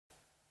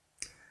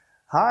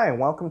Hi, and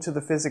welcome to the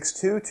Physics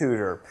 2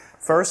 tutor.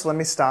 First, let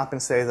me stop and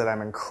say that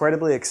I'm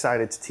incredibly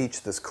excited to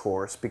teach this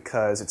course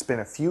because it's been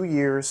a few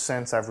years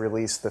since I've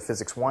released the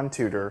Physics 1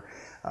 tutor.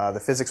 The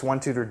Physics 1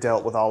 tutor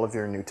dealt with all of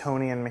your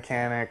Newtonian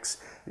mechanics,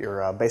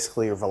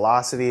 basically your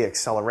velocity,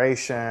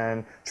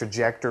 acceleration,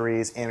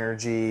 trajectories,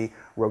 energy,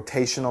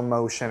 rotational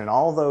motion, and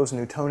all those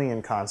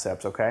Newtonian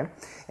concepts, okay?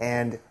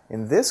 And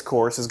in this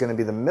course is going to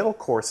be the middle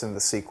course in the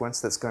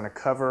sequence that's going to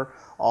cover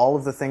all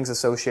of the things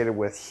associated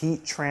with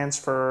heat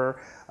transfer,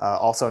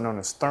 also known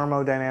as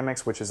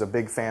thermodynamics, which is a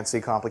big,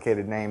 fancy,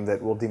 complicated name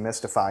that we'll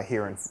demystify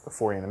here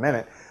for you in a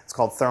minute. It's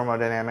called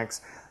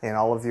thermodynamics, and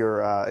all of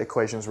your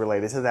equations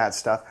related to that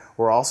stuff.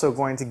 We're also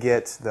going to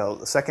get,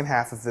 the second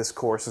half of this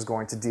course is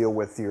going to deal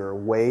with your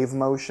wave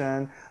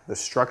motion, the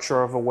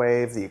structure of a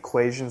wave, the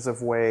equations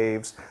of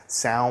waves,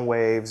 sound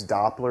waves,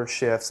 Doppler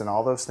shifts, and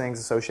all those things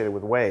associated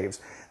with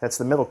waves. That's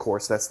the middle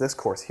course, that's this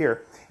course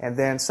here. And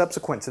then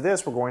subsequent to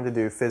this, we're going to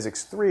do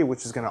Physics 3,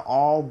 which is going to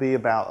all be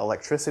about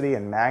electricity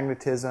and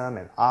magnetism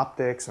and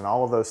optics and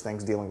all of those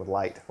things dealing with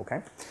light,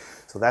 okay?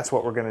 So that's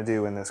what we're going to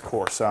do in this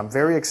course. So I'm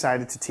very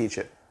excited to teach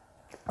it.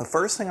 The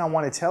first thing I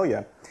want to tell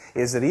you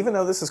is that even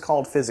though this is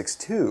called Physics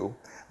 2,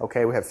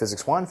 okay, we have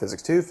Physics 1,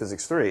 Physics 2,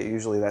 Physics 3,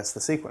 usually that's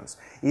the sequence.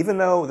 Even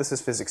though this is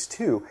Physics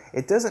 2,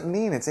 it doesn't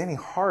mean it's any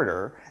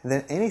harder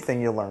than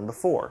anything you learned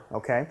before,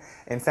 okay?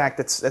 In fact,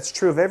 that's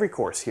true of every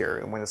course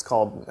here. When it's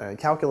called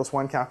Calculus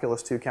 1,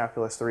 Calculus 2,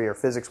 Calculus 3, or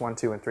Physics 1,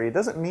 2, and 3, it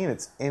doesn't mean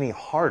it's any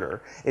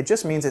harder. It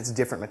just means it's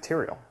different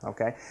material,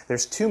 okay?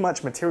 There's too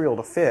much material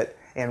to fit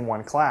in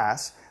one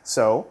class,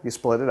 so you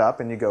split it up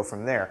and you go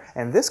from there.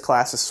 And this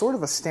class is sort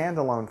of a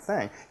standalone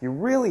thing. You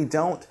really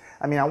don't,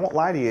 I mean, I won't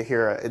lie to you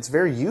here, it's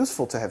very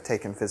useful to have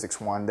taken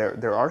Physics 1.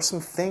 There are some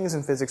things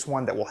in Physics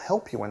 1 that will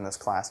help you in this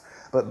class,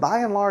 but by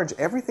and large,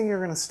 everything you're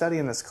going to study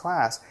in this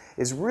class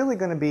is really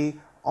going to be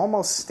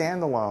almost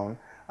standalone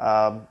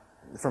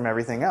from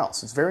everything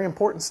else. It's very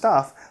important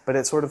stuff, but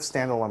it's sort of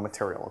standalone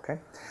material, okay?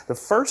 The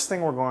first thing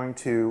we're going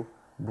to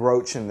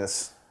broach in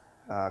this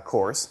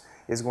course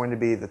is going to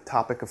be the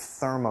topic of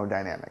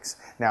thermodynamics.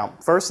 Now,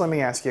 first let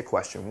me ask you a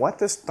question. What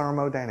does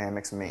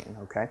thermodynamics mean,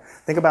 okay?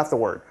 Think about the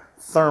word.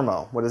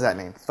 Thermo, what does that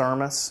mean?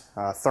 Thermos,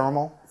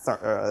 thermal,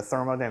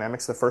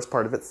 thermodynamics, the first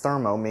part of it,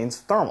 thermo means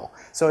thermal.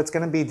 So it's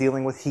going to be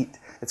dealing with heat.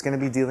 It's going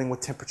to be dealing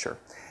with temperature.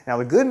 Now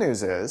the good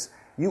news is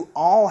you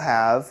all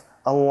have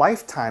a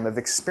lifetime of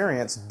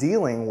experience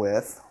dealing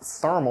with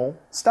thermal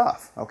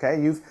stuff,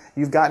 okay?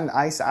 You've gotten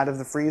ice out of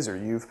the freezer,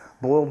 you've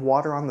boiled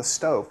water on the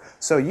stove,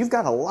 so you've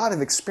got a lot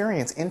of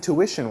experience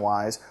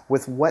intuition-wise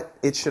with what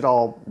it should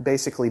all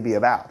basically be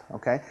about,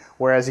 okay?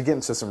 Whereas you get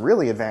into some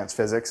really advanced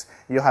physics,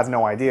 you'll have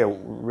no idea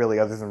really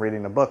other than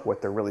reading a book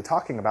what they're really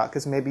talking about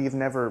because maybe you've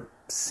never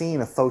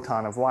seen a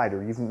photon of light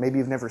or maybe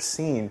you've never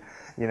seen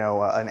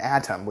an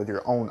atom with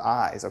your own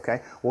eyes,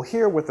 okay? Well,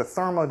 here with the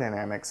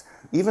thermodynamics,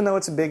 even though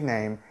it's a big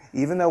name,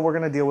 even though we're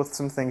going to deal with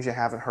some things you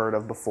haven't heard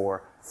of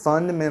before,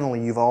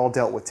 fundamentally you've all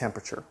dealt with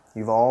temperature.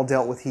 You've all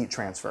dealt with heat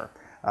transfer.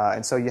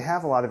 And so you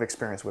have a lot of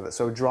experience with it.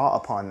 So draw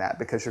upon that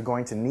because you're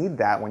going to need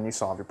that when you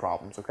solve your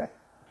problems, okay?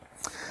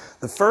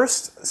 The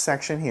first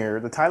section here,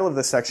 the title of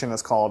this section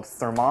is called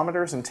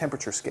Thermometers and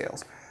Temperature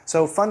Scales.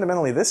 So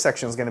fundamentally this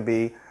section is going to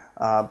be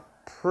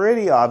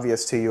pretty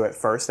obvious to you at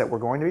first that we're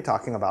going to be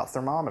talking about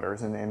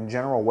thermometers. And in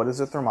general, what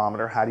is a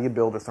thermometer? How do you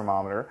build a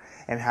thermometer?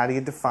 And how do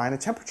you define a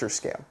temperature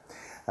scale?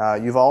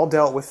 You've all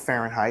dealt with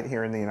Fahrenheit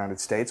here in the United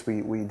States.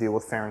 We deal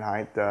with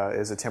Fahrenheit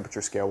as a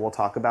temperature scale. We'll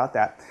talk about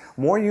that.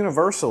 More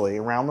universally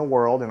around the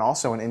world and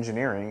also in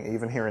engineering,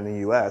 even here in the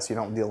U.S., you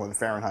don't deal in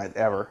Fahrenheit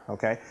ever,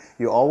 okay?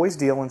 You always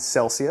deal in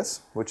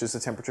Celsius, which is the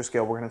temperature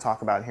scale we're going to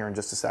talk about here in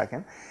just a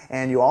second.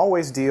 And you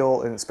always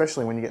deal, and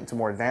especially when you get into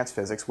more advanced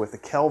physics, with the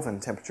Kelvin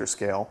temperature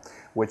scale,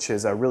 which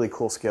is a really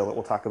cool scale that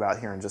we'll talk about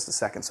here in just a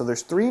second. So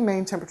there's three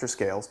main temperature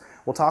scales.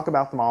 We'll talk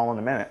about them all in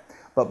a minute.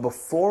 But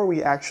before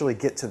we actually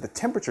get to the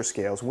temperature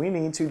scales, we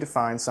need to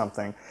define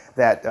something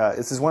that,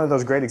 this is one of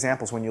those great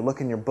examples when you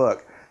look in your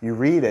book, you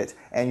read it,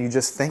 and you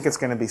just think it's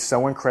going to be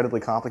so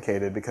incredibly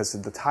complicated because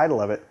of the title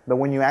of it, but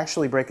when you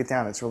actually break it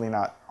down, it's really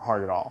not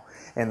hard at all.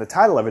 And the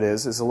title of it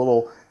is a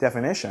little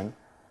definition,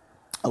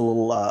 a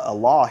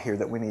law here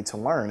that we need to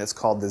learn. It's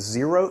called the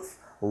zeroth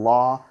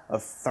law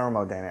of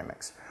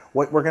thermodynamics.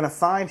 What we're going to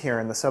find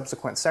here in the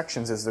subsequent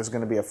sections is there's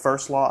going to be a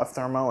first law of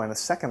thermo and a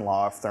second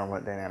law of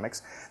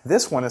thermodynamics.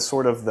 This one is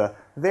sort of the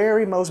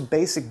very most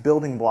basic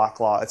building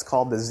block law. It's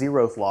called the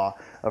zeroth law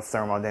of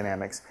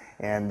thermodynamics,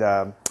 and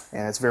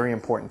it's very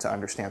important to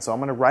understand. So I'm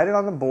going to write it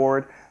on the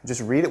board. Just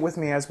read it with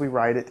me as we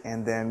write it,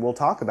 and then we'll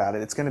talk about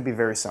it. It's going to be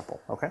very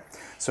simple, okay?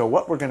 So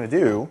what we're going to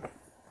do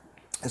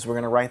is we're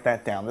going to write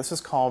that down. This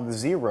is called the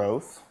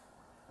zeroth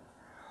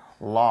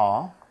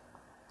law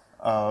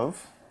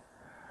of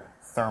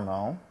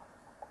thermodynamics.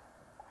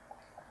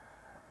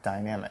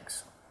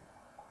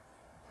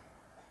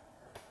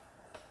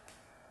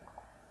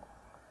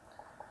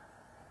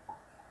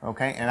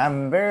 Okay, and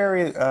I'm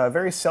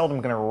very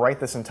seldom going to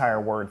write this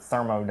entire word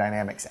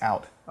thermodynamics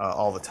out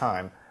all the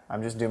time.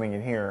 I'm just doing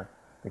it here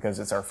because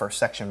it's our first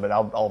section, but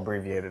I'll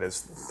abbreviate it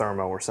as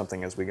thermo or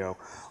something as we go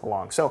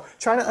along. So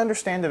try to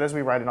understand it as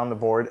we write it on the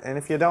board, and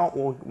if you don't,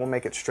 we'll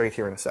make it straight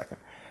here in a second.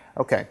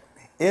 Okay,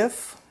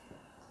 if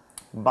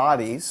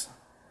bodies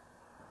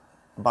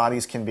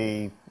can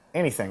be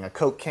anything, a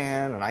Coke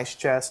can, an ice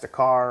chest, a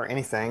car,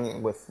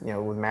 anything with,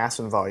 with mass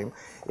and volume.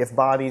 If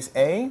bodies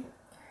A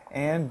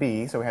and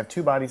B, so we have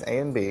two bodies A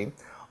and B,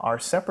 are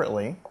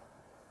separately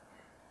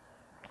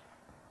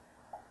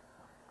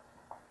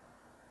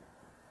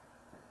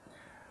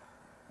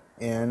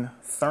in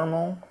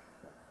thermal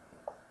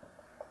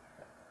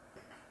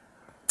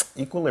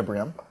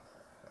equilibrium.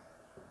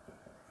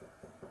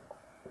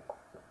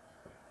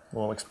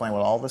 We'll explain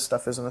what all this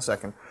stuff is in a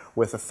second.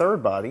 With a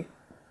third body,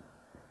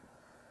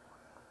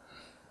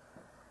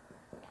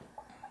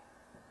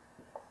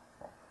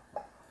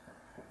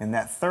 and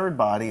that third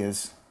body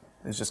is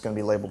just going to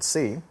be labeled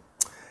C,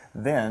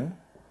 then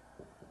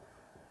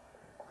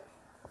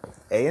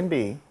A and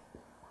B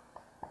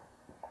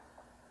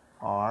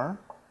are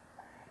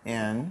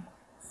in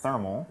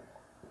thermal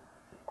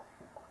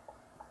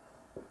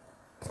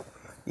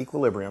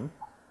equilibrium.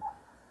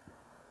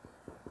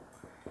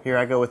 Here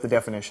I go with the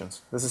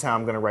definitions. This is how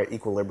I'm going to write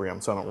equilibrium,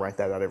 so I don't write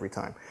that out every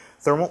time.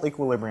 Thermal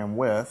equilibrium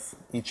with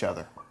each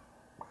other.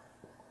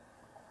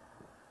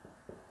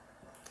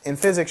 In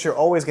physics, you're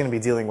always going to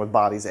be dealing with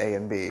bodies A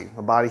and B.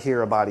 A body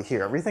here, a body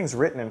here. Everything's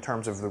written in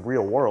terms of the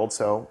real world,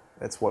 so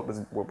that's what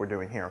we're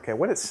doing here. Okay,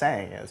 what it's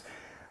saying is,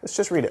 let's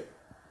just read it.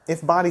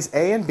 If bodies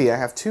A and B, I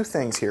have two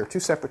things here, two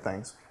separate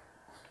things,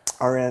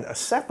 are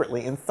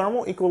separately in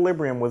thermal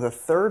equilibrium with a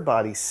third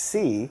body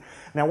C.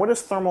 Now, what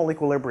does thermal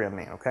equilibrium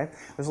mean? Okay,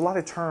 there's a lot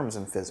of terms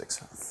in physics.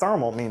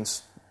 Thermal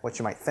means what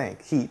you might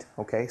think, heat.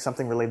 Okay,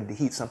 something related to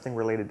heat, something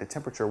related to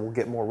temperature. We'll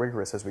get more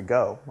rigorous as we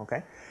go.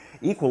 Okay,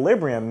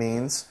 equilibrium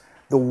means,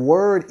 the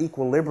word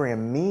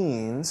equilibrium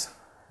means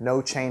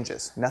no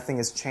changes. Nothing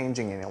is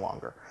changing any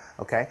longer.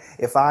 Okay,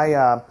 if I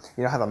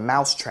have a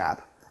mouse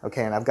trap,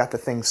 okay, and I've got the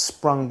thing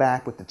sprung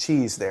back with the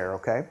cheese there,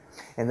 okay,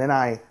 and then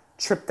I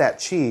trip that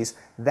cheese,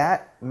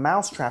 that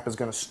mouse trap is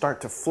going to start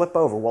to flip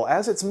over. Well,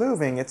 as it's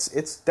moving,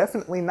 it's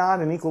definitely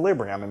not in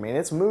equilibrium. I mean,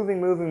 it's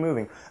moving, moving,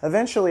 moving.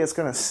 Eventually, it's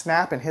going to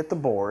snap and hit the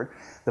board.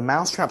 The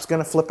mouse trap's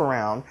going to flip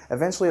around.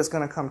 Eventually, it's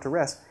going to come to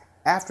rest.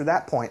 After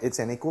that point, it's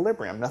in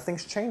equilibrium.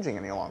 Nothing's changing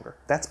any longer.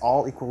 That's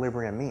all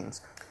equilibrium means.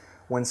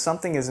 When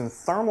something is in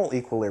thermal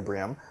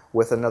equilibrium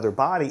with another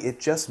body, it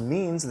just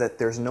means that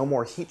there's no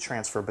more heat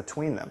transfer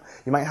between them.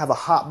 You might have a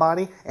hot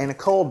body and a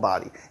cold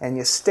body, and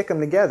you stick them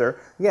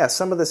together. Yeah,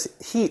 some of this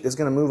heat is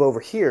going to move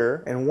over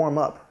here and warm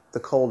up the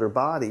colder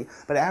body,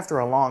 but after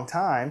a long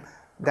time,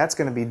 that's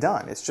going to be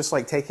done. It's just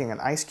like taking an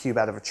ice cube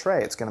out of a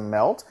tray. It's going to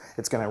melt.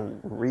 It's going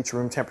to reach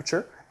room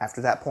temperature.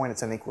 After that point,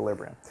 it's in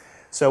equilibrium.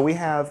 So we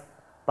have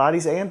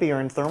bodies A and B are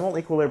in thermal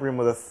equilibrium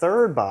with a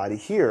third body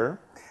here.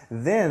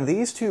 Then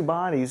these two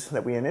bodies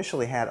that we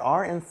initially had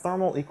are in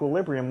thermal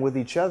equilibrium with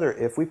each other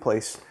if we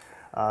place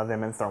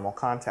them in thermal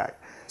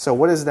contact. So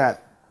what does that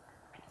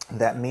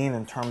mean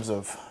in terms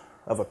of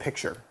a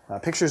picture?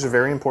 Pictures are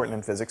very important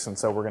in physics, and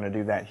so we're going to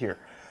do that here.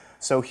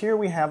 So here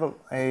we have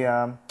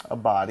a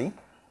body,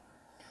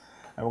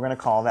 and we're going to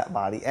call that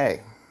body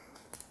A.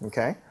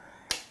 Okay?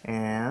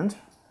 And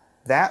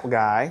that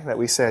guy that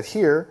we said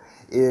here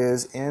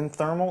is in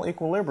thermal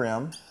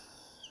equilibrium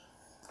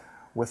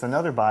with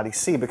another body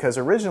C, because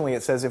originally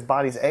it says if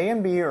bodies A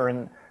and B are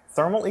in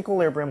thermal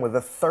equilibrium with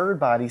a third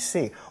body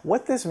C.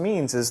 What this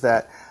means is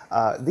that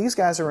these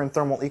guys are in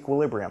thermal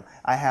equilibrium.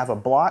 I have a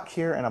block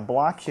here and a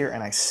block here,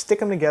 and I stick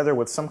them together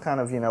with some kind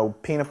of,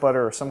 peanut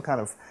butter or some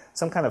kind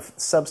of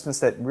substance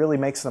that really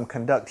makes them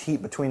conduct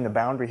heat between the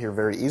boundary here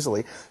very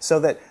easily, so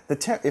that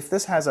if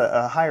this has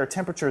a higher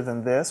temperature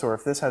than this, or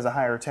if this has a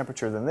higher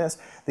temperature than this,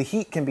 the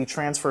heat can be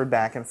transferred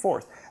back and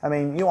forth. I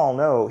mean, you all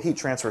know heat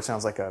transfer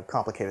sounds like a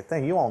complicated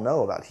thing. You all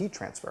know about heat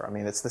transfer. I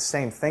mean, it's the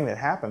same thing that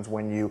happens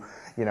when you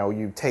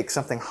take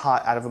something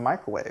hot out of a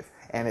microwave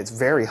and it's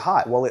very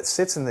hot. Well, it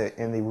sits in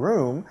the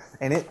room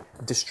and it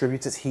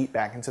distributes its heat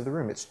back into the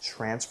room. It's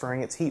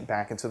transferring its heat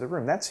back into the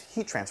room. That's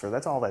heat transfer.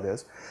 That's all that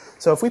is.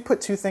 So if we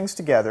put two things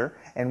together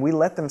and we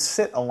let them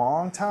sit a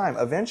long time,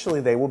 eventually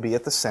they will be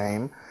at the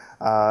same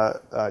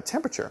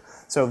temperature.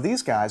 So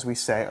these guys, we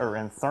say, are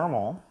in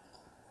thermal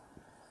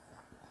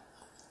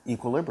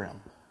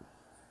equilibrium,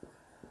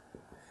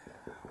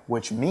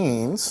 which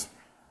means,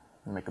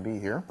 I'll make a B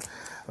here,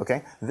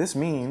 okay, this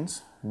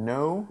means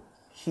no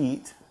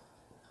heat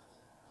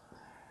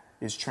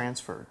is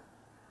transferred.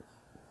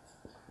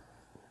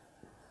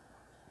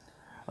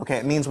 Okay,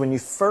 it means when you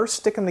first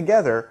stick them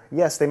together,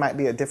 yes, they might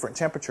be at different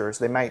temperatures.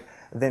 They might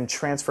then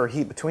transfer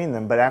heat between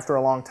them, but after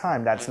a long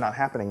time, that's not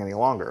happening any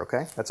longer,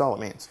 okay? That's all it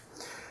means.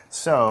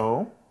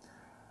 So,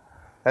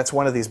 that's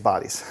one of these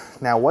bodies.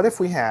 Now, what if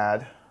we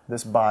had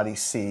this body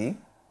C?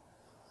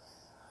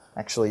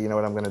 Actually, you know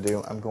what I'm going to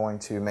do? I'm going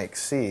to make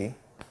C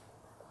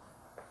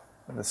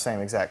the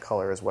same exact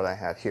color as what I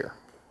had here.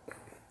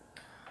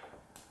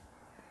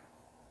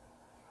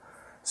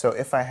 So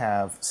if I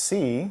have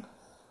C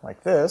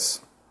like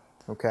this,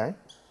 okay,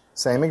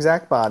 same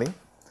exact body,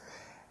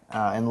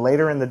 And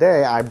later in the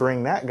day, I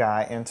bring that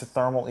guy into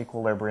thermal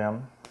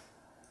equilibrium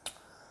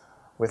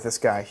with this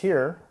guy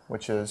here,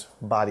 which is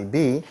body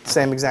B.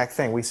 Same exact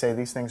thing. We say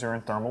these things are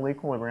in thermal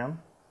equilibrium,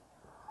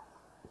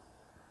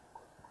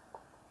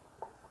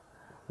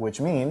 which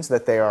means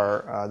that they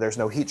are, there's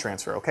no heat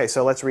transfer. Okay,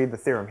 so let's read the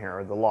theorem here,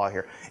 or the law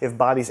here. If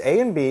bodies A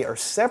and B are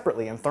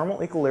separately in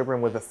thermal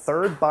equilibrium with a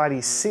third body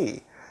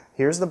C,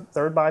 here's the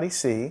third body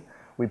C,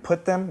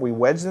 we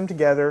wedge them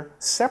together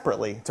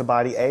separately to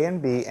body A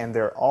and B, and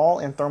they're all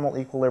in thermal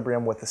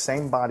equilibrium with the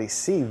same body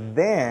C,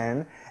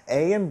 then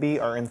A and B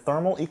are in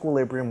thermal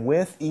equilibrium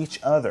with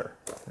each other.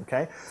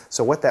 Okay,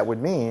 so what that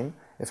would mean,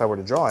 if I were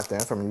to draw it then,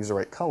 if I'm going to use the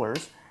right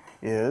colors,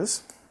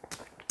 is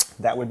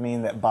that would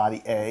mean that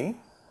body A,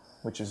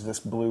 which is this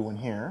blue one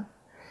here,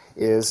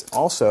 is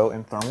also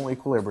in thermal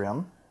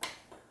equilibrium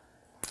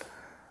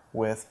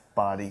with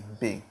body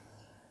B.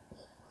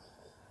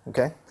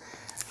 Okay?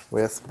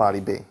 With body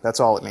B.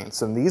 That's all it means.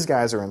 So these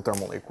guys are in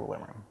thermal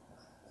equilibrium.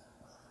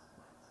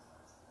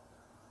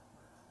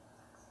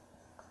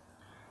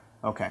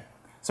 Okay.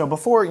 So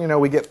before,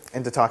 we get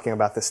into talking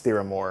about this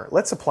theorem more,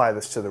 let's apply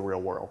this to the real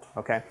world,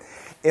 okay?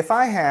 If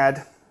I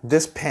had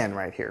this pen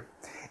right here,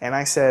 and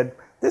I said,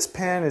 this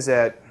pen is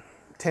at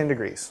 10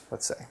 degrees,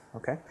 let's say,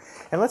 okay?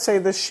 And let's say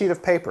this sheet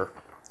of paper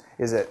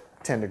is at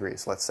 10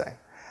 degrees, let's say.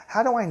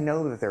 How do I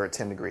know that they're at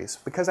 10 degrees?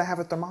 Because I have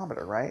a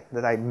thermometer, right?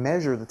 That I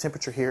measure the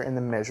temperature here and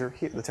then measure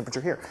the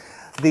temperature here.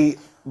 The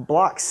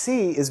block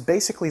C is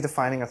basically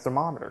defining a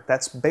thermometer.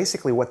 That's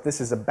basically what this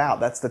is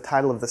about. That's the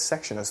title of this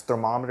section, is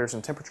thermometers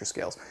and temperature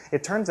scales.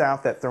 It turns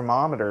out that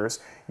thermometers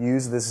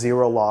use the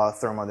zero law of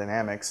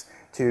thermodynamics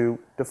to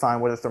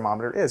define what a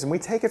thermometer is. And we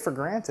take it for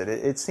granted.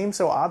 It seems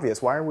so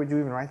obvious. Why would you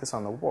even write this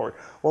on the board?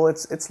 Well,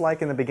 it's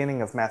like in the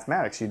beginning of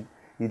mathematics. You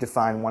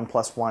define 1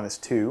 plus 1 is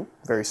 2,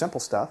 very simple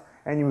stuff,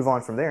 and you move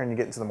on from there and you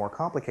get into the more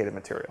complicated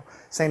material.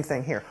 Same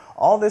thing here.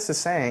 All this is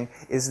saying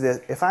is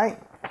that if I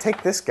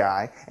take this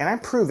guy and I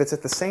prove it's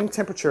at the same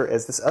temperature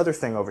as this other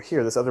thing over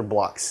here, this other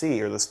block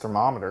C, or this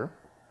thermometer,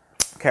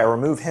 okay, I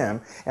remove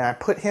him, and I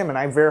put him and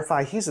I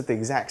verify he's at the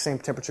exact same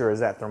temperature as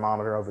that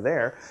thermometer over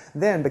there,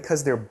 then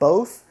because they're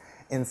both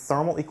in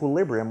thermal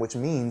equilibrium, which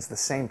means the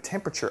same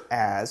temperature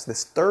as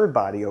this third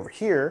body over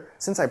here,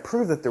 since I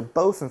prove that they're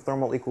both in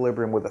thermal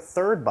equilibrium with a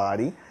third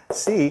body,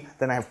 C,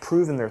 then I have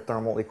proven their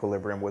thermal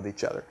equilibrium with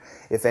each other.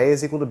 If A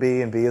is equal to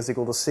B and B is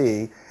equal to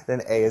C,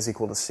 then A is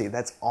equal to C.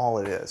 That's all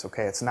it is,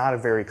 okay? It's not a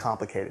very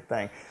complicated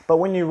thing. But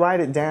when you write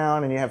it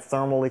down and you have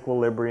thermal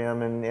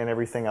equilibrium and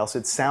everything else,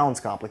 it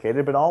sounds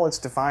complicated, but all it's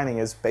defining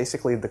is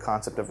basically the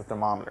concept of a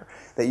thermometer.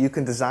 That you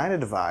can design a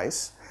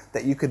device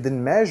that you could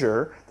then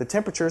measure the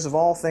temperatures of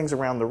all things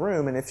around the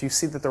room, and if you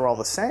see that they're all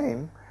the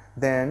same,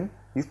 then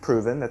you've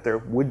proven that they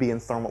would be in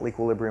thermal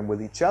equilibrium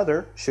with each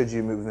other should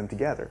you move them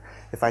together.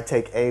 If I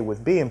take A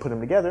with B and put them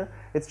together,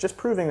 it's just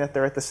proving that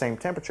they're at the same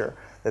temperature,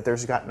 that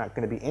there's not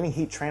going to be any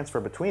heat transfer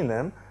between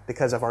them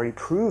because I've already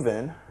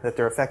proven that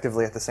they're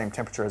effectively at the same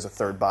temperature as a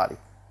third body.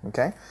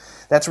 Okay?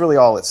 That's really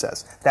all it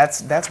says.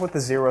 That's what the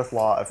zeroth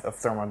law of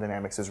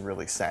thermodynamics is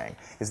really saying,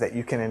 is that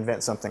you can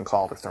invent something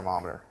called a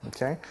thermometer.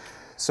 Okay?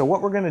 So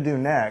what we're going to do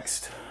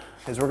next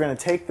is we're going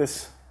to take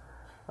this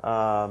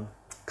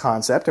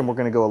concept and we're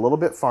going to go a little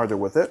bit farther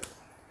with it,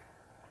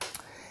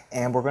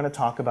 and we're going to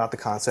talk about the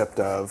concept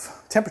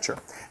of temperature.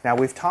 Now,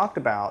 we've talked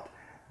about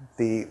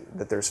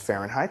that there's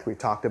Fahrenheit, we've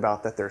talked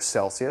about that there's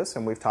Celsius,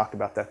 and we've talked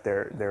about that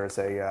there's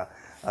a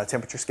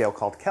temperature scale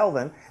called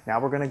Kelvin. Now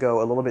we're going to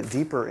go a little bit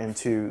deeper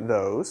into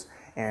those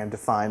and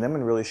define them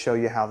and really show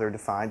you how they're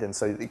defined, and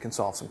so that you can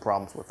solve some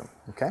problems with them.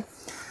 Okay?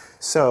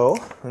 So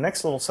the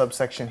next little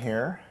subsection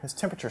here is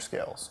temperature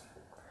scales.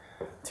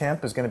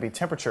 Temp is going to be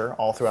temperature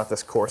all throughout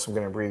this course. I'm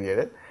going to abbreviate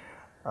it.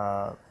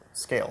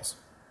 Scales.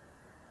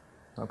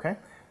 Okay?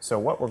 So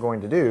what we're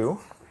going to do,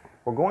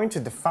 we're going to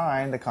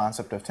define the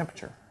concept of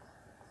temperature.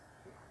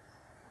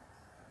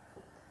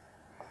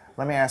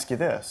 Let me ask you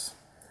this.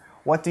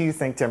 What do you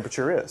think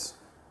temperature is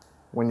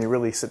when you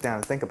really sit down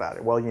and think about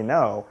it? Well,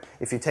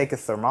 if you take a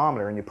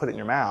thermometer and you put it in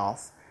your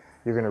mouth,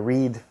 you're going to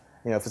read.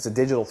 If it's a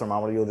digital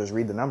thermometer, you'll just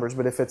read the numbers.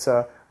 But if it's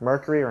a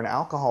mercury or an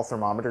alcohol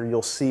thermometer,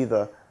 you'll see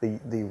the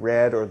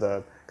red or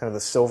the kind of the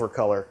silver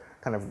color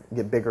kind of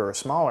get bigger or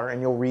smaller,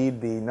 and you'll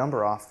read the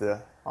number off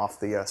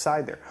the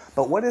side there.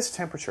 But what is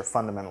temperature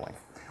fundamentally?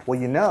 Well,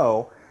 you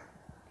know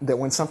that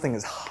when something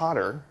is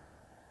hotter,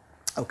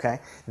 okay,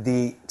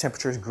 the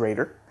temperature is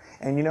greater,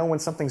 and when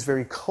something's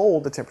very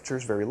cold, the temperature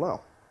is very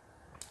low.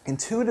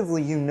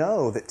 Intuitively, you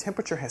know that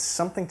temperature has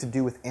something to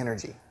do with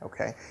energy,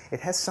 okay? It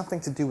has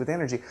something to do with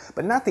energy,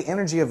 but not the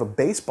energy of a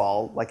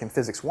baseball like in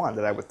Physics 1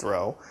 that I would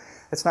throw.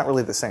 It's not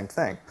really the same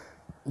thing.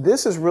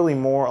 This is really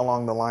more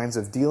along the lines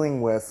of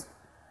dealing with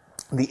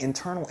the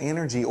internal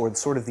energy, or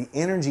sort of the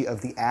energy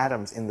of the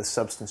atoms in the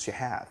substance you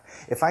have.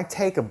 If I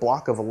take a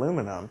block of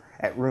aluminum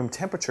at room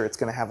temperature, it's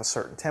going to have a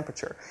certain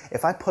temperature.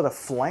 If I put a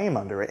flame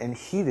under it and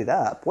heat it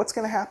up, what's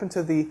going to happen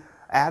to the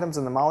atoms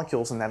and the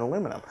molecules in that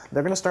aluminum?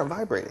 They're going to start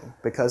vibrating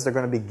because they're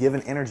going to be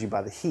given energy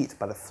by the heat,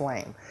 by the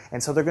flame.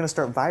 And so they're going to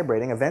start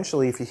vibrating.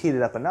 Eventually, if you heat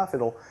it up enough,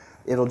 it'll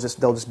they'll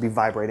just be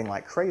vibrating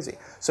like crazy.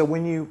 So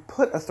when you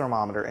put a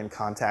thermometer in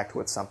contact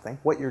with something,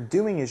 what you're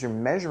doing is you're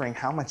measuring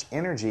how much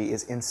energy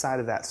is inside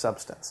of that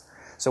substance.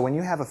 So when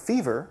you have a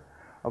fever,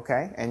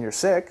 okay, and you're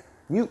sick,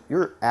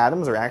 your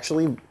atoms are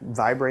actually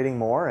vibrating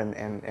more,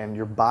 and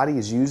your body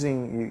is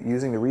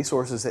using the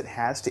resources it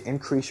has to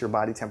increase your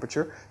body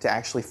temperature to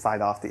actually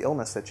fight off the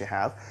illness that you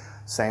have.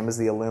 Same as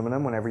the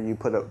aluminum, whenever you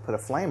put a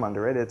flame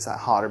under it, it's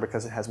hotter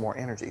because it has more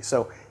energy.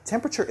 So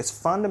temperature is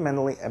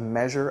fundamentally a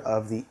measure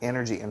of the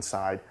energy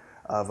inside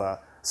of a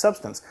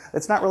substance.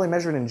 It's not really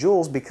measured in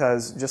joules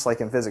because, just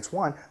like in Physics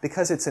 1,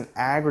 because it's an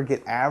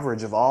aggregate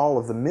average of all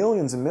of the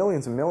millions and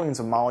millions and millions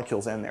of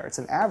molecules in there. It's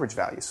an average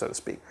value, so to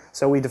speak.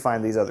 So we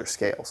define these other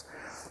scales.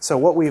 So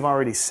what we've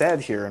already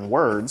said here in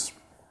words,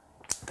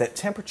 that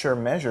temperature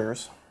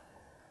measures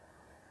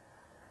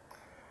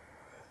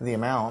the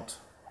amount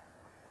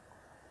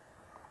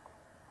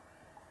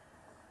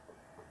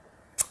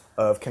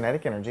of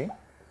kinetic energy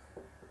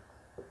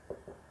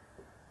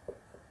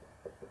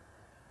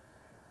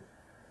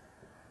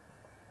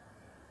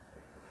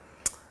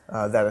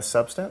that a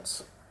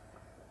substance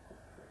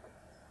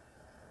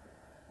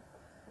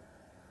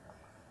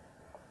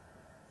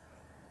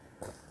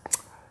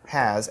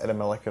has at a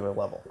molecular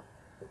level.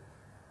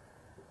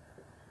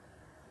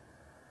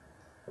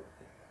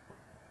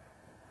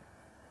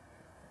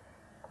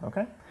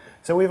 Okay?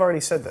 So we've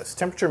already said this.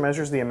 Temperature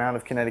measures the amount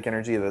of kinetic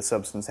energy that a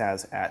substance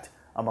has at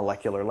a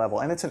molecular level.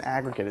 And it's an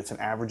aggregate. It's an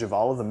average of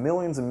all of the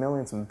millions and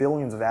millions and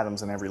billions of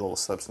atoms in every little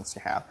substance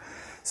you have.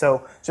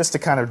 So just to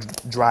kind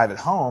of drive it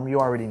home, you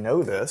already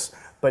know this,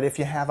 but if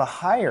you have a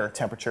higher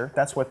temperature,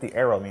 that's what the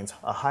arrow means,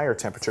 a higher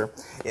temperature,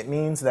 it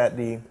means that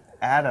the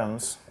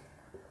atoms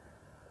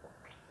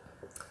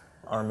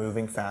are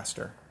moving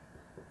faster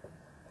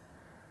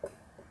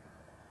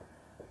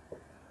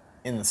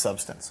in the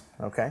substance,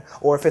 okay?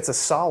 Or if it's a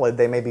solid,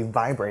 they may be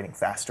vibrating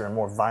faster and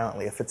more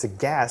violently. If it's a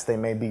gas, they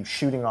may be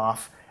shooting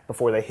off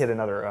before they hit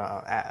another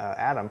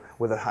atom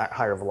with a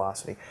higher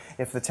velocity.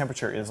 If the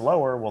temperature is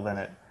lower, well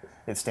then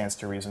it stands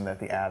to reason that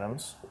the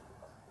atoms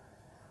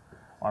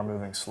are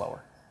moving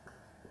slower.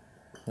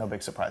 No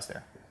big surprise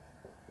there.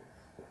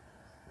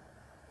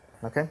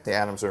 Okay, the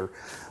atoms are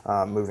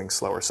moving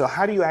slower. So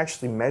how do you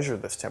actually measure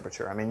this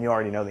temperature? I mean, you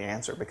already know the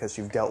answer because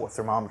you've dealt with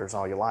thermometers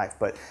all your life,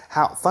 but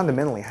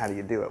fundamentally, how do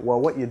you do it? Well,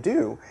 what you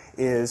do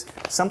is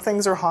some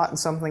things are hot and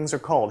some things are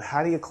cold.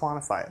 How do you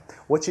quantify it?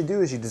 What you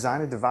do is you design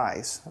a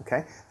device,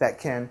 okay, that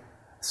can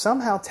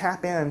somehow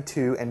tap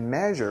into and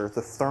measure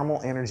the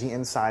thermal energy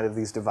inside of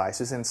these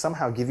devices and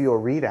somehow give you a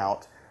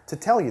readout to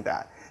tell you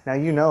that. Now,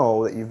 you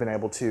know that you've been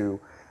able to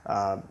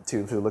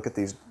look at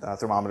these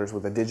thermometers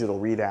with a digital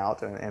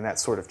readout, and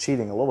that's sort of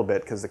cheating a little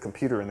bit because the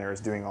computer in there is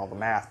doing all the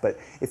math. But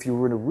if you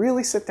were to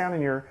really sit down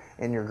in your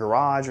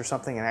garage or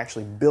something and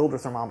actually build a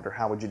thermometer,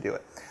 how would you do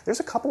it? There's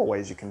a couple of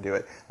ways you can do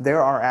it.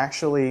 There are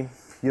actually,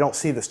 you don't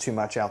see this too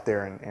much out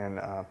there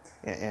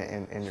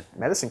in your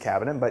medicine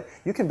cabinet, but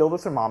you can build a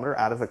thermometer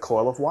out of a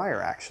coil of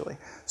wire, actually.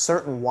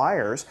 Certain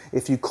wires,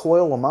 if you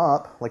coil them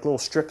up like little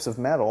strips of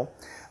metal,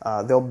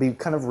 they'll be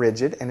kind of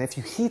rigid, and if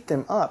you heat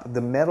them up,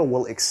 the metal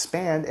will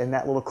expand and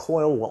that little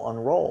coil will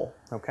unroll,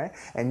 okay?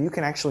 And you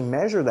can actually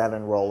measure that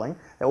unrolling.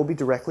 That will be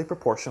directly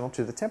proportional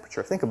to the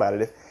temperature. Think about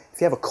it.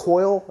 If you have a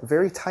coil, a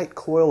very tight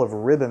coil of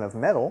ribbon of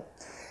metal,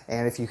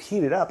 and if you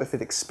heat it up, if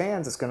it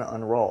expands, it's going to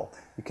unroll.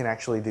 You can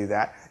actually do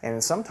that,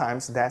 and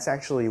sometimes that's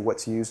actually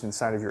what's used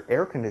inside of your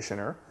air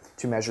conditioner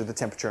to measure the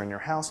temperature in your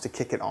house to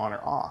kick it on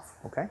or off,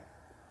 okay?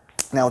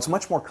 Now, it's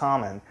much more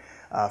common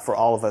for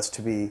all of us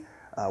to be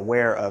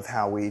aware of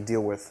how we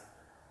deal with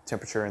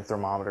temperature and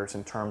thermometers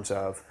in terms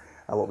of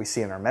what we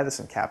see in our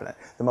medicine cabinet.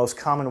 The most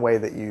common way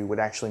that you would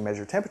actually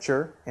measure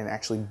temperature and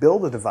actually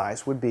build a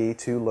device would be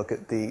to look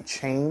at the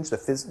change, the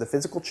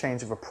physical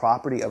change of a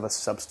property of a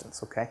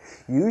substance, okay?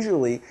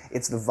 Usually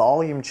it's the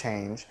volume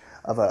change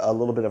of a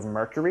little bit of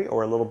mercury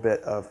or a little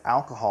bit of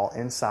alcohol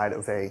inside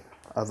of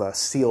a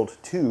sealed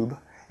tube,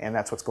 and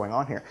that's what's going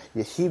on here.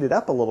 You heat it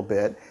up a little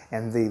bit,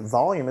 and the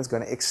volume is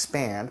going to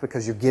expand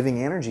because you're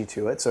giving energy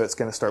to it, so it's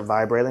going to start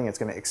vibrating. It's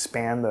going to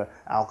expand the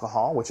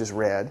alcohol, which is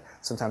red.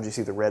 Sometimes you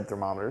see the red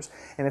thermometers.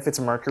 And if it's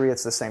mercury,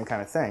 it's the same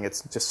kind of thing.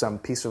 It's just some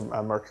piece of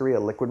mercury,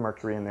 a liquid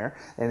mercury in there,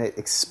 and it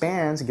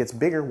expands, it gets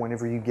bigger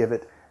whenever you give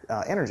it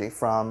energy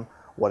from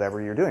whatever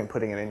you're doing,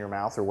 putting it in your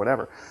mouth or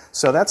whatever.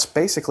 So that's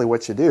basically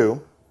what you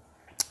do.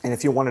 And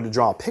if you wanted to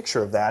draw a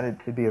picture of that,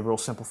 it'd be a real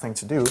simple thing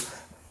to do.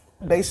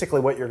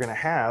 Basically, what you're going to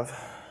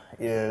have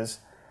is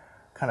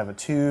kind of a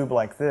tube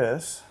like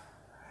this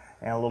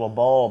and a little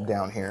bulb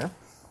down here,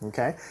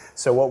 okay?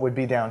 So what would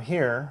be down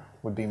here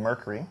would be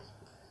mercury,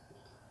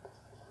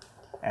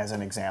 as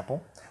an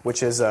example,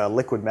 which is a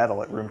liquid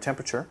metal at room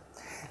temperature.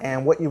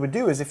 And what you would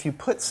do is if you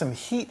put some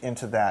heat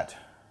into that,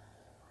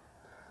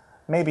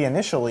 maybe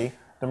initially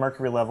the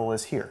mercury level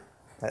is here,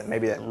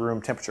 maybe at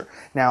room temperature.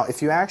 Now,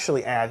 if you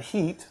actually add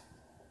heat,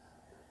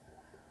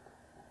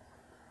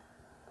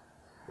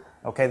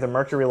 okay, the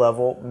mercury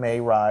level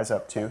may rise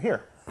up to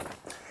here.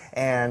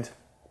 And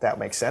That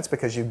makes sense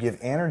because you give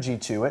energy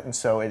to it, and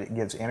so it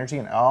gives energy,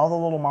 and all the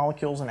little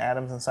molecules and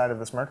atoms inside of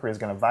this mercury is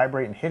going to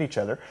vibrate and hit each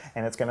other,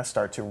 and it's going to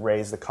start to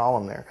raise the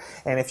column there.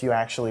 And if you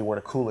actually were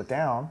to cool it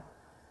down,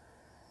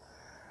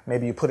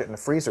 maybe you put it in the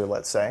freezer,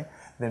 let's say,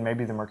 then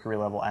maybe the mercury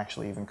level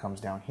actually even comes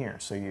down here.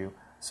 So you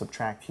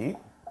subtract heat.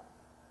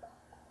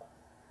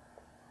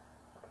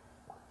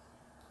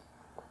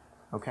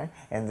 Okay,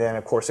 and then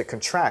of course it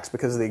contracts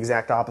because of the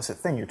exact opposite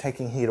thing. You're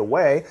taking heat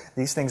away.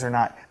 These things are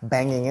not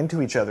banging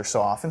into each other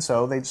so often,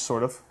 so they just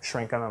sort of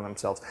shrink on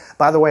themselves.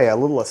 By the way, a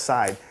little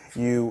aside,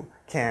 you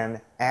can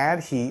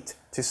add heat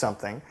to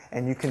something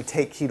and you can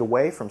take heat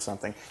away from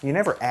something. You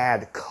never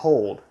add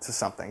cold to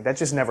something. That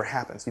just never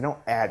happens. You don't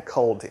add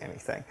cold to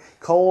anything.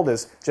 Cold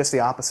is just the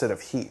opposite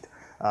of heat.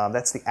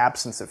 That's the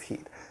absence of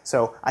heat.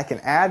 So I can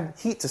add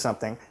heat to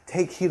something,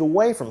 take heat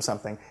away from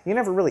something. You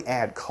never really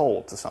add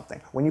cold to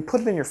something. When you put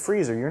it in your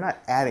freezer, you're not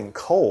adding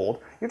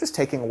cold. You're just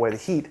taking away the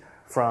heat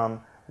from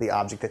the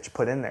object that you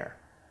put in there.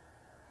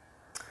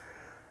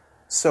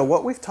 So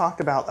what we've talked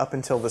about up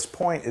until this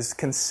point is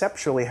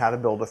conceptually how to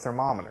build a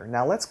thermometer.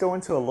 Now let's go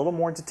into a little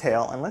more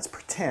detail and let's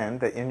pretend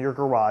that in your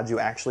garage you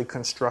actually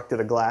constructed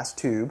a glass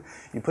tube,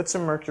 you put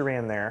some mercury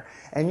in there,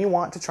 and you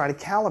want to try to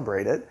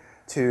calibrate it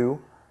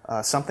to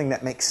something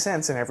that makes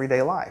sense in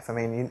everyday life. I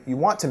mean, you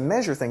want to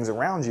measure things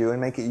around you and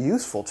make it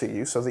useful to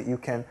you so that you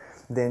can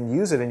then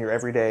use it in your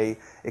everyday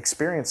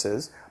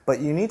experiences,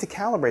 but you need to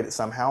calibrate it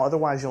somehow,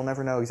 otherwise you'll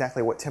never know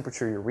exactly what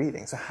temperature you're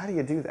reading. So how do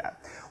you do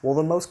that? Well,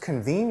 the most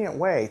convenient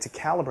way to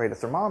calibrate a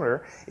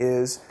thermometer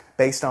is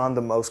based on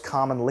the most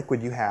common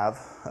liquid you have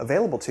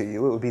available to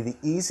you. It would be the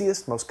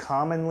easiest, most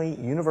commonly,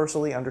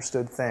 universally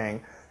understood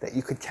thing that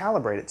you could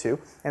calibrate it to,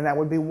 and that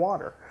would be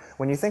water.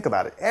 When you think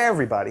about it,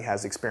 everybody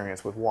has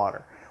experience with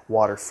water.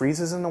 Water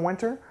freezes in the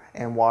winter,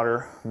 and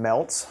water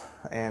melts,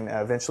 and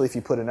eventually if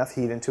you put enough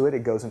heat into it, it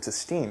goes into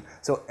steam.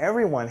 So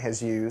everyone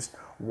has used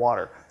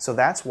water. So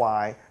that's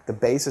why the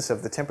basis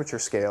of the temperature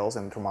scales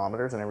and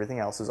thermometers and everything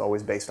else is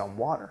always based on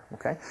water.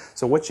 Okay?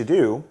 So what you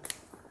do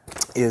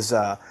is,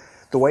 the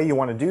way you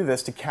want to do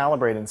this to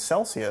calibrate in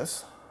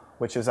Celsius,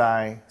 which as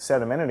I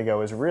said a minute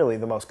ago is really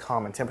the most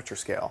common temperature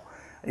scale.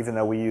 Even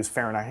though we use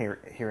Fahrenheit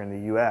here in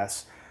the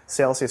US,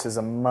 Celsius is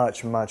a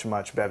much, much,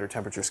 much better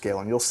temperature scale,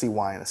 and you'll see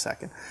why in a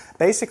second.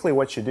 Basically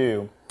what you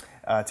do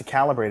to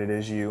calibrate it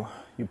is you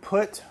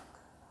put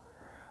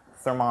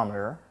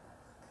thermometer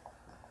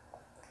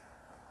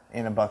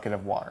in a bucket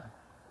of water,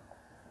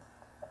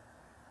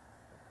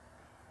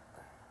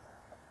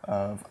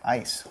 of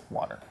ice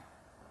water.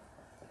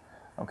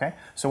 Okay,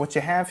 so what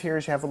you have here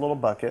is you have a little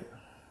bucket,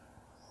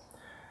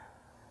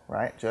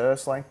 right,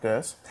 just like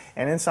this,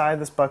 and inside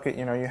this bucket,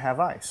 you know, you have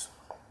ice.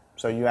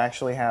 So you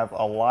actually have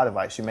a lot of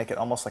ice. You make it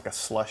almost like a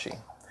slushy.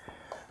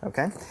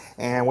 Okay?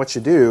 And what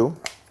you do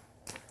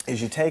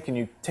is you take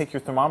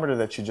your thermometer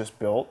that you just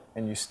built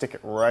and you stick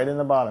it right in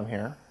the bottom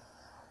here.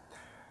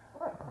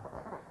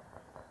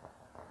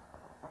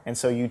 And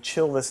so you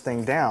chill this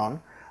thing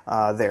down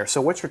there. So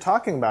what you're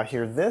talking about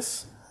here,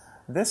 this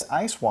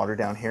ice water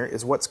down here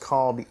is what's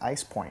called the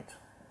ice point.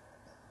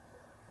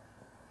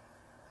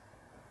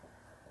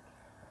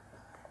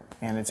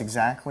 And it's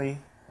exactly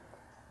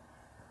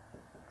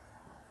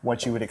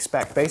what you would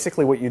expect.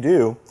 Basically what you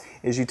do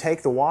is you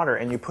take the water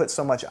and you put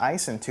so much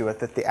ice into it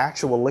that the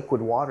actual liquid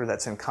water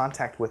that's in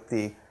contact with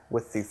the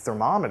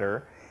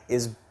thermometer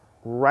is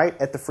right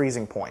at the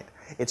freezing point.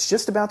 It's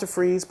just about to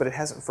freeze, but it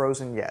hasn't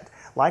frozen yet.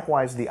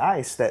 Likewise, the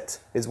ice that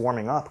is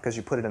warming up because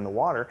you put it in the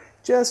water,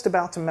 just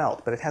about to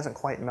melt, but it hasn't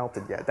quite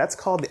melted yet. That's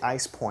called the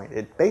ice point.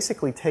 It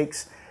basically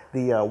takes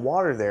the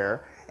water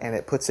there and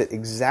it puts it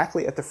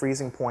exactly at the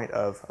freezing point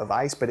of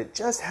ice, but it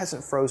just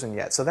hasn't frozen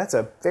yet. So that's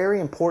a very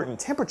important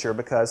temperature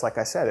because, like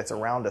I said, it's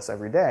around us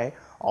every day,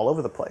 all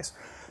over the place.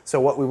 So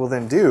what we will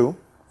then do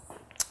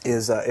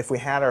is, if we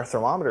had our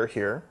thermometer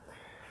here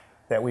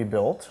that we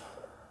built,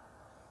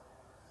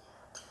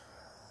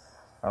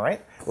 all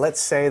right,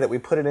 let's say that we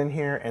put it in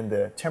here and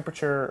the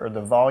temperature or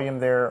the volume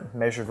there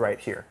measured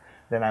right here.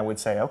 Then I would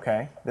say,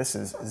 okay, this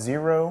is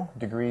 0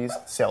 degrees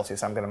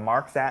Celsius. I'm going to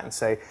mark that and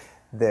say,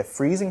 the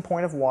freezing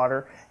point of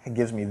water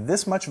gives me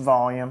this much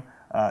volume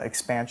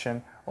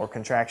expansion or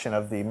contraction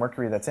of the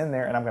mercury that's in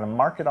there, and I'm going to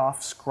mark it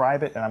off,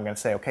 scribe it, and I'm going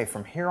to say, okay,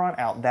 from here on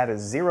out, that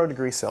is 0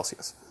 degrees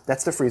Celsius.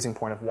 That's the freezing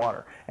point of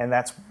water, and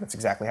that's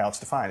exactly how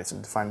it's defined. It's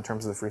defined in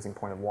terms of the freezing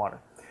point of water.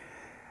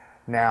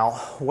 Now,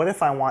 what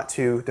if I want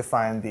to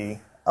define an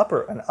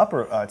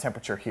upper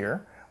temperature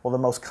here? Well, the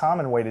most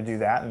common way to do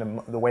that, and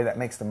the way that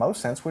makes the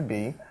most sense, would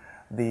be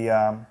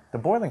the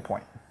boiling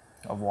point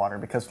of water,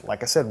 because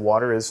like I said,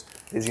 water is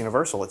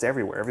universal. It's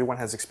everywhere. Everyone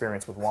has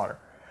experience with water.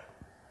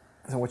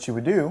 So what you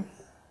would do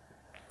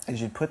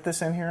is you'd put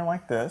this in here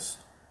like this,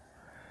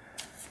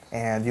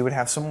 and you would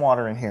have some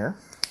water in here,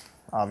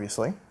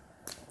 obviously,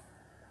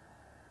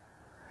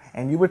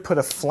 and you would put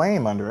a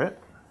flame under it,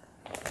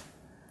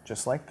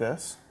 just like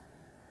this,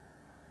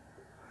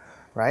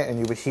 right? And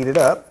you would heat it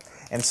up,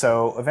 and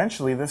so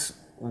eventually this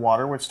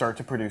water would start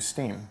to produce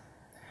steam.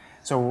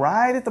 So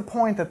right at the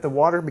point that the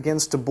water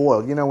begins to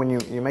boil, you know when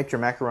you make your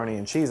macaroni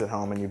and cheese at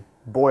home and you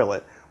boil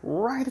it,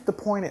 right at the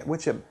point at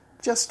which it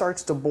just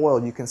starts to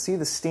boil, you can see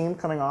the steam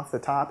coming off the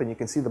top and you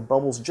can see the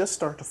bubbles just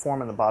start to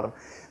form in the bottom.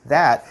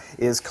 That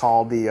is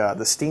called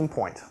the steam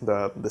point,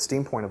 the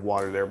steam point of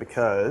water there,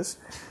 because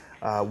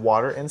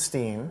water and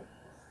steam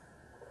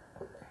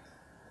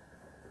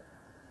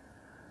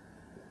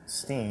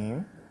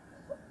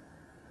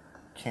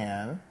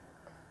can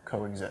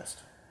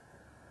coexist.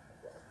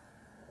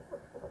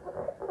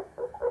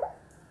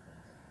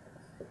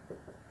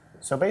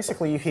 So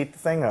basically you heat the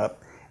thing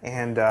up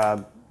and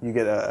you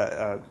get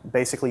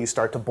basically you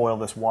start to boil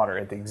this water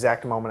at the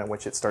exact moment at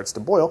which it starts to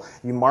boil.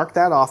 You mark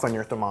that off on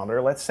your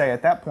thermometer. Let's say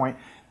at that point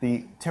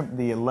the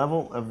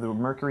level of the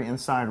mercury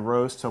inside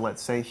rose to,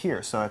 let's say,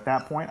 here. So at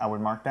that point I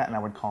would mark that and I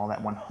would call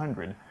that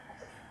 100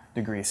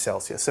 degrees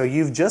Celsius. So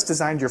you've just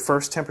designed your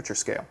first temperature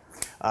scale,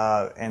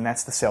 and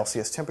that's the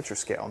Celsius temperature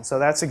scale. And so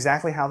that's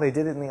exactly how they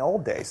did it in the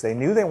old days. They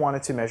knew they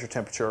wanted to measure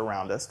temperature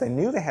around us. They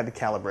knew they had to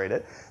calibrate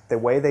it. The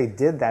way they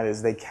did that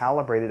is they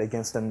calibrated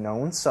against a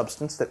known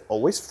substance that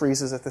always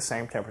freezes at the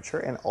same temperature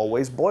and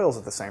always boils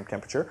at the same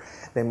temperature.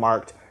 They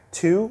marked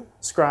 2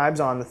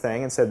 scribes on the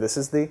thing and said, this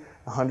is the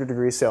 100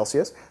 degrees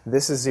Celsius,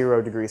 this is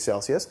 0 degrees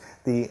Celsius,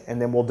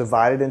 and then we'll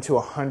divide it into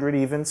 100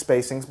 even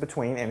spacings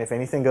between, and if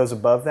anything goes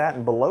above that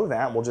and below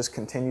that, we'll just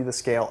continue the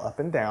scale up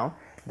and down.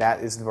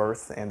 That is the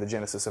birth and the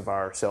genesis of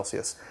our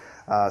Celsius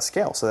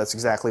scale. So that's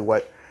exactly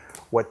what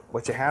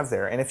you have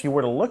there. And if you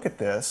were to look at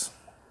this,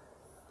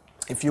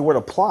 if you were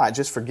to plot,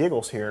 just for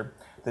giggles here,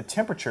 the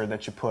temperature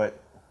that you put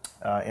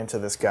into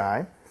this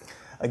guy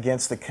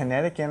against the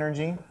kinetic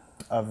energy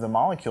of the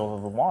molecules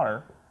of the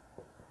water,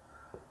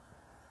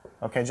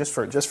 okay, just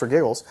for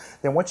giggles,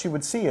 then what you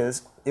would see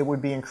is it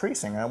would be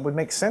increasing. And it would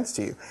make sense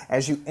to you.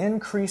 As you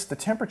increase the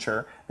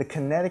temperature, the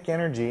kinetic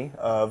energy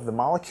of the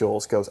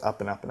molecules goes up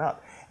and up and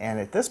up. And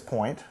at this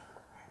point,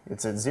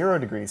 it's at 0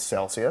 degrees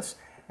Celsius,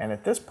 and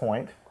at this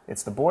point,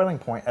 it's the boiling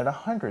point at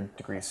 100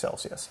 degrees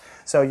Celsius.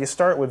 So you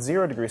start with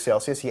 0 degrees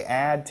Celsius, you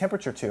add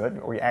temperature to it,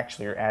 or you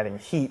actually are adding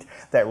heat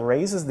that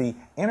raises the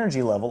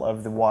energy level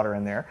of the water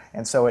in there,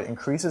 and so it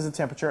increases the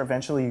temperature.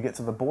 Eventually you get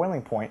to the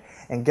boiling point,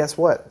 and guess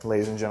what,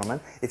 ladies and gentlemen?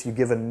 If you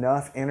give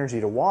enough energy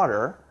to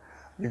water,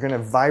 you're going to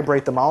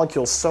vibrate the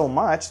molecules so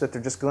much that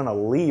they're just going to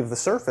leave the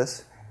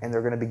surface and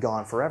they're going to be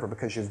gone forever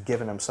because you've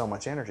given them so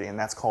much energy, and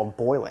that's called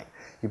boiling.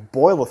 You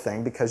boil a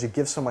thing because you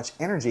give so much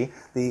energy,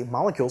 the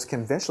molecules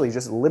can eventually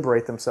just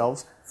liberate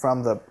themselves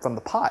from the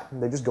pot.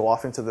 They just go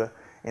off into the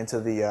to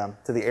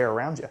the air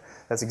around you.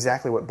 That's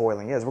exactly what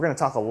boiling is. We're going to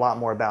talk a lot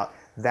more about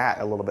that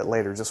a little bit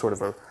later, just sort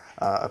of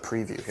a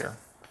preview here.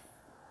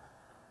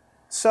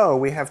 So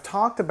we have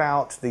talked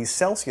about the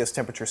Celsius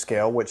temperature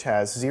scale, which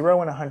has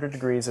 0 and 100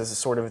 degrees as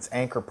sort of its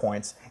anchor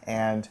points,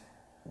 and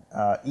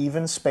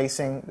even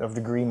spacing of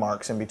degree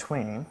marks in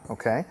between.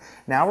 Okay.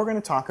 Now we're going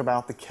to talk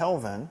about the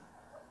Kelvin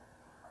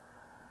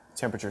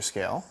temperature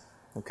scale.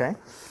 Okay.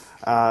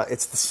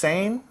 It's the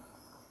same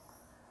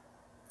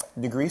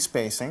degree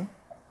spacing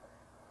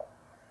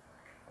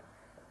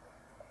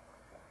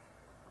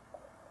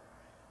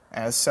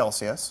as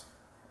Celsius,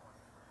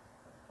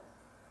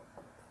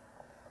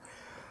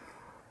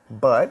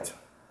 but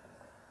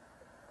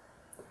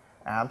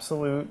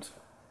absolute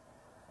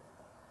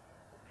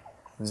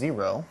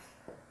 0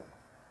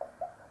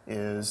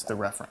 is the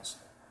reference.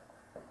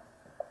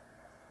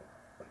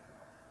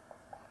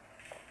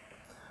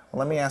 Well,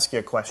 let me ask you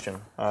a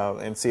question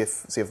and see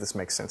if this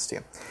makes sense to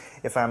you.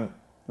 If I'm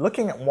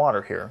looking at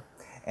water here,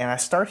 and I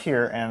start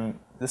here, and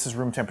this is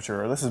room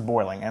temperature, or this is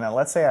boiling, and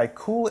let's say I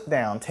cool it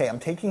down, I'm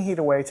taking heat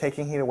away,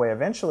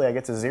 eventually I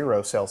get to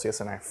 0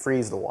 Celsius and I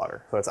freeze the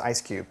water, so it's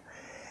ice cube.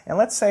 And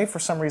let's say for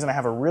some reason I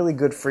have a really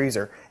good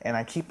freezer and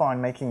I keep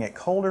on making it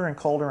colder and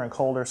colder and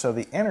colder, so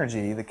the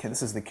energy,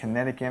 this is the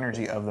kinetic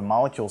energy of the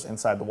molecules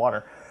inside the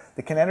water,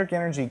 the kinetic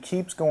energy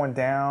keeps going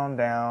down,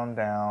 down,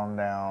 down,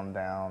 down,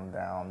 down,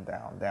 down,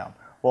 down, down.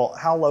 Well,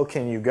 how low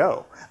can you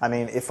go? I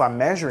mean, if I'm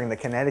measuring the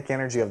kinetic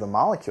energy of the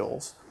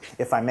molecules,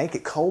 if I make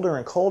it colder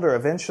and colder,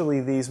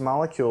 eventually these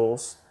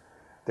molecules,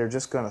 they're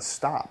just going to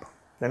stop.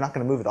 They're not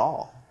going to move at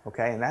all,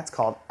 okay? And that's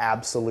called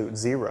absolute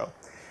 0.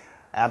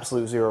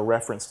 Absolute 0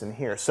 referenced in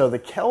here. So the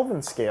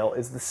Kelvin scale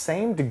is the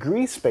same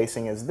degree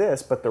spacing as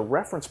this, but the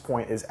reference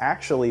point is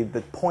actually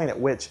the point at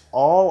which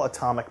all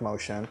atomic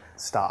motion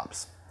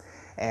stops.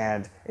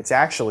 And it's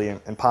actually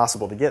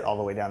impossible to get all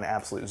the way down to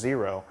absolute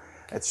 0.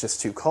 It's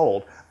just too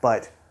cold.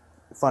 But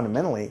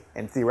fundamentally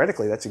and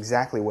theoretically, that's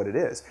exactly what it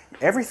is.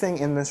 Everything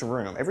in this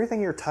room,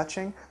 everything you're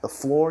touching, the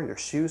floor, your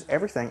shoes,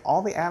 everything,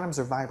 all the atoms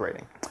are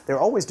vibrating. They're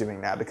always doing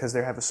that because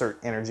they have a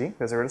certain energy,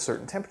 because they're at a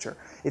certain temperature.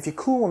 If you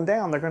cool them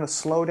down, they're going to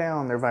slow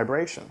down their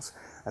vibrations.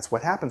 That's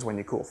what happens when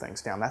you cool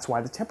things down. That's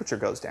why the temperature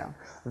goes down.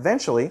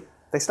 Eventually,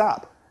 they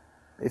stop.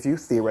 If you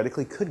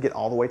theoretically could get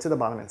all the way to the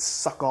bottom and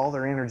suck all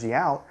their energy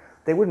out,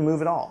 they wouldn't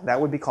move at all. That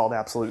would be called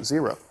absolute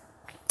 0.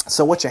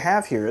 So what you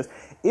have here is,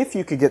 if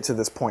you could get to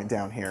this point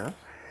down here,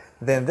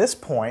 then this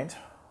point,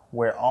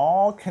 where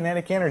all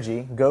kinetic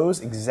energy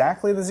goes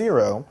exactly to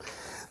 0,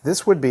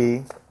 this would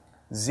be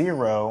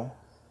 0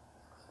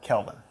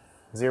 Kelvin.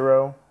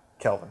 0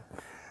 Kelvin.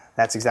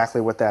 That's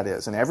exactly what that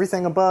is. And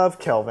everything above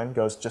Kelvin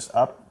goes just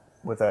up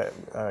with a,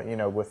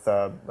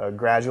 a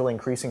gradually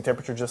increasing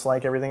temperature, just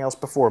like everything else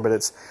before, but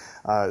it's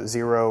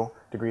 0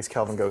 degrees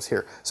Kelvin goes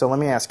here. So let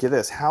me ask you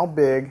this. How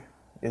big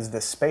is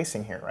this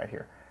spacing here, right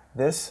here?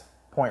 This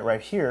point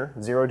right here,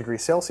 0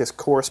 degrees Celsius,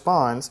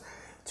 corresponds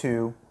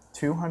to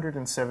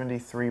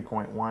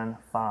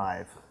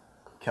 273.15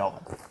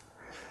 Kelvin.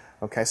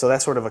 Okay, so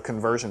that's sort of a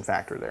conversion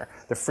factor there.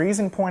 The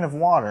freezing point of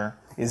water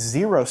is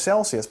 0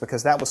 Celsius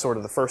because that was sort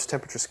of the first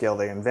temperature scale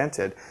they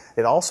invented.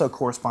 It also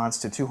corresponds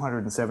to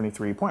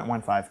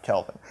 273.15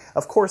 Kelvin.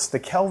 Of course, the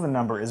Kelvin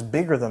number is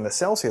bigger than the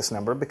Celsius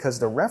number because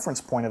the reference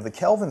point of the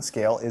Kelvin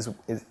scale is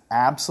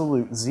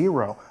absolute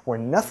 0, where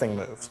nothing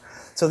moves.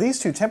 So these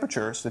two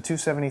temperatures, the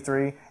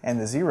 273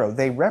 and the 0,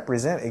 they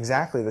represent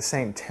exactly the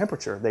same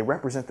temperature. They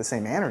represent the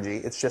same energy.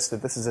 It's just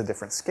that this is a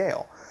different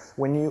scale.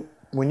 When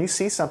you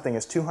see something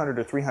as 200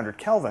 or 300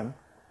 Kelvin,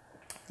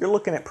 you're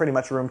looking at pretty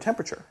much room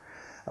temperature.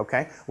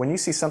 Okay? When you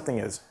see something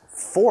as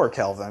 4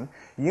 Kelvin,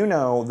 you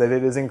know that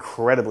it is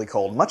incredibly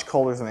cold, much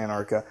colder than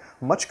Antarctica,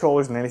 much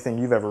colder than anything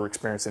you've ever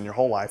experienced in your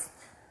whole life.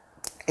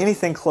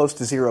 Anything close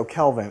to 0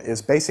 Kelvin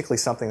is basically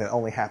something that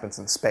only happens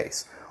in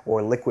space,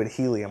 or liquid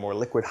helium, or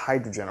liquid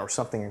hydrogen, or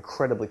something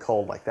incredibly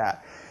cold like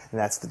that. And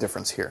that's the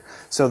difference here.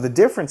 So the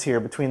difference here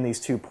between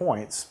these 2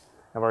 points,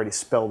 I've already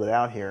spelled it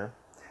out here,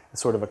 is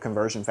sort of a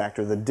conversion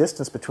factor. The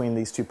distance between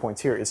these 2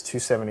 points here is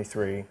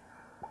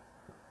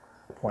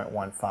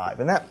 273.15.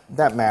 And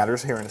that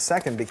matters here in a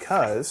second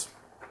because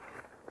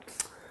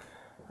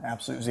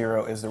absolute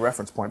 0 is the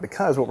reference point.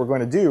 Because what we're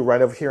going to do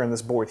right over here on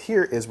this board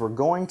here is we're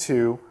going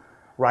to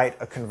write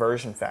a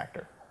conversion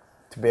factor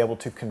to be able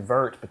to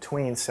convert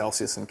between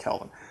Celsius and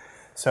Kelvin.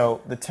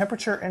 So the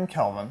temperature in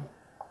Kelvin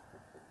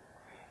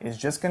is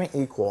just going to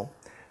equal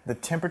the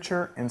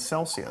temperature in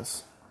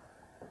Celsius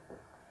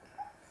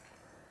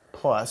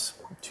plus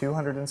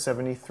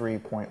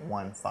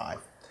 273.15.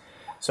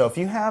 So if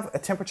you have a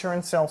temperature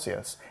in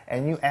Celsius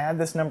and you add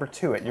this number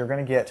to it, you're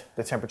going to get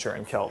the temperature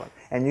in Kelvin.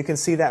 And you can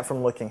see that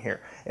from looking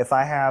here. If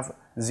I have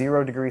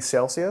 0 degrees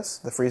Celsius,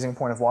 the freezing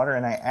point of water,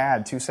 and I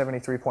add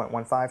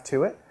 273.15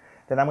 to it,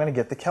 then I'm going to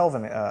get the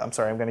Kelvin, I'm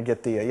going to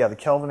get the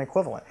Kelvin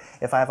equivalent.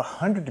 If I have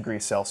 100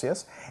 degrees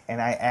Celsius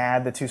and I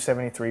add the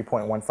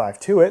 273.15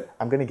 to it,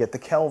 I'm going to get the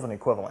Kelvin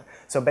equivalent.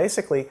 So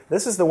basically,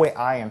 this is the way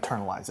I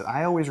internalize it.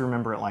 I always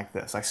remember it like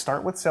this. I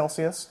start with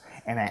Celsius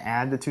and I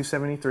add the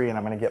 273 and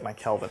I'm going to get my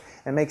Kelvin.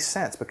 It makes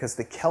sense because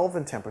the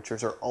Kelvin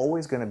temperatures are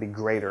always going to be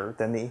greater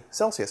than the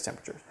Celsius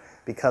temperatures.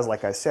 Because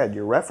like I said,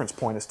 your reference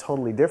point is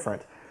totally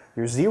different.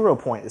 Your 0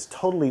 point is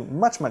totally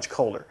much, much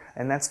colder.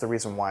 And that's the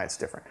reason why it's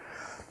different.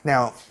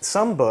 Now,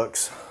 some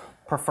books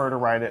prefer to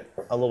write it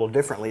a little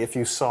differently. If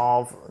you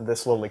solve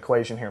this little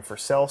equation here for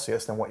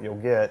Celsius, then what you'll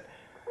get,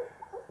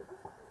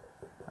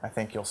 I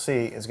think you'll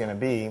see, is going to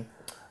be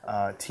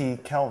T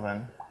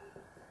Kelvin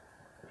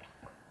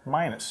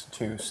minus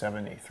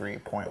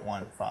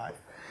 273.15.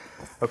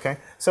 Okay,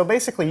 so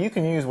basically you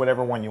can use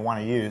whatever one you want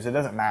to use. It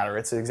doesn't matter.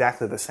 It's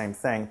exactly the same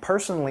thing.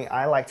 Personally,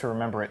 I like to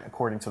remember it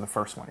according to the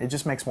first one. It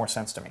just makes more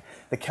sense to me.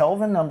 The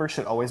Kelvin number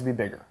should always be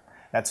bigger.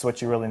 That's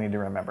what you really need to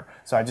remember.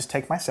 So I just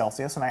take my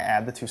Celsius and I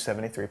add the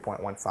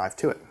 273.15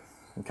 to it.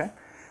 Okay?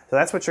 So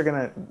that's what you're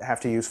going to have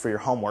to use for your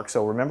homework.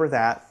 So remember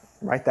that.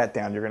 Write that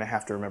down. You're going to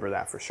have to remember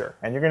that for sure.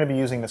 And you're going to be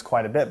using this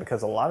quite a bit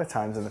because a lot of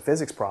times in the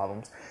physics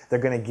problems, they're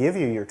going to give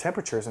you your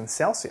temperatures in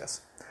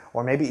Celsius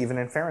or maybe even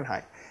in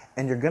Fahrenheit.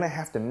 And you're going to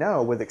have to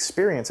know with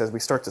experience as we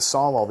start to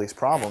solve all these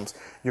problems,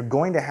 you're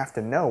going to have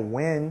to know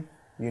when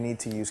you need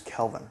to use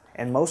Kelvin.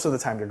 And most of the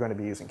time you're going to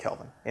be using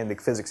Kelvin in the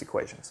physics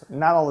equations.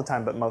 Not all the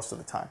time, but most of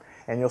the time.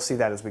 And you'll see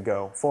that as we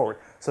go forward.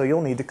 So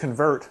you'll need to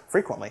convert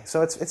frequently.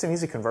 So it's an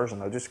easy conversion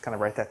though. Just kind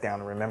of write that down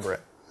and remember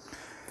it.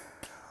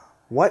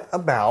 What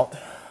about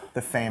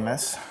the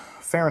famous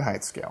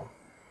Fahrenheit scale?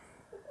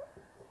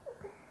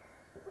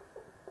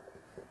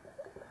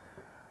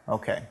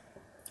 Okay.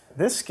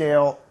 This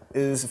scale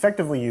is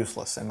effectively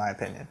useless in my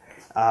opinion.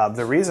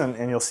 The reason,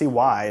 and you'll see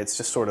why, it's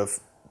just sort of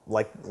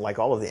like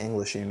all of the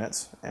English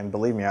units, and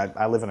believe me,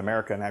 I live in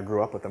America and I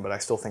grew up with them, but I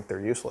still think they're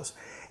useless.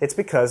 It's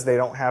because they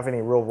don't have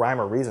any real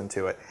rhyme or reason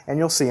to it, and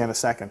you'll see in a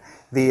second.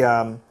 The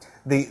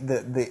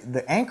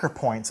anchor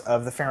points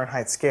of the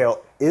Fahrenheit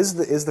scale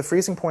is the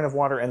freezing point of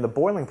water and the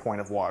boiling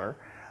point of water,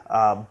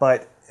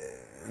 but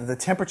the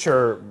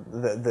temperature,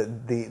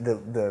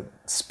 the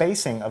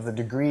spacing of the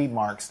degree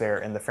marks there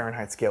in the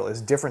Fahrenheit scale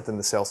is different than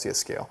the Celsius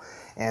scale,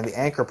 and the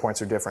anchor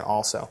points are different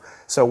also.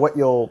 So what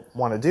you'll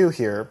want to do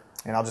here,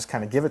 and I'll just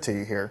kind of give it to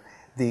you here,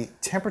 the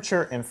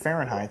temperature in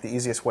Fahrenheit, the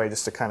easiest way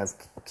just to kind of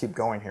keep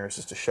going here is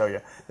just to show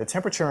you. The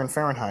temperature in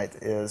Fahrenheit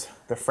is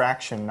the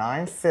fraction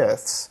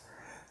 9/5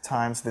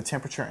 times the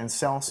temperature in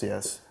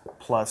Celsius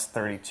plus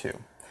 32.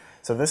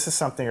 So this is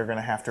something you're going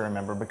to have to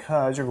remember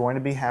because you're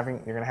going to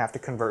have to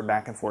convert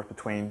back and forth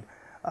between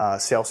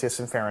Celsius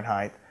and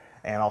Fahrenheit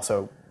and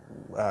also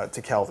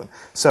to Kelvin.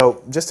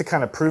 So just to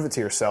kind of prove it to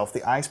yourself,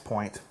 the ice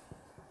point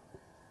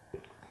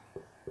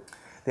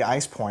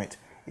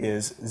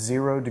is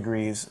 0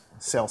 degrees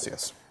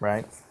Celsius,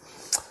 right?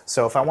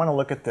 So if I want to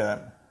look at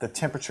the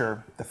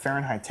temperature, the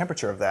Fahrenheit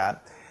temperature of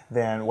that,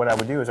 then what I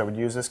would do is I would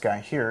use this guy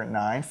here,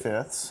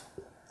 9/5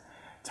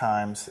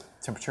 times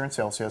temperature in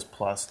Celsius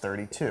plus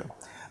 32.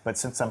 But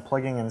since I'm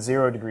plugging in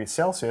 0 degrees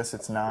Celsius,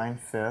 it's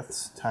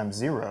 9/5 times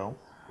 0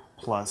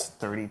 plus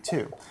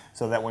 32.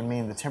 So that would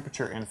mean the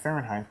temperature in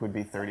Fahrenheit would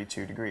be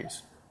 32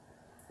 degrees.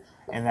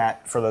 And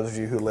that, for those of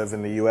you who live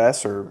in the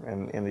US or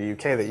in the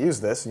UK that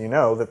use this, you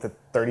know that the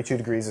 32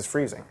 degrees is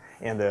freezing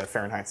in the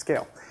Fahrenheit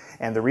scale.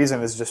 And the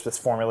reason is just this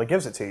formula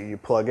gives it to you. You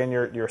plug in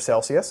your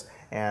Celsius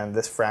and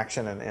this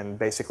fraction, and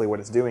basically what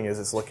it's doing is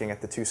it's looking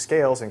at the two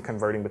scales and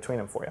converting between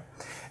them for you.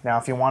 Now,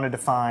 if you wanted to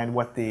find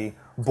what the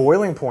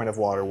boiling point of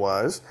water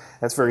was,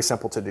 that's very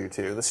simple to do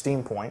too. The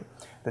steam point,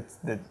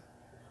 the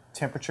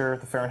temperature,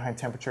 the Fahrenheit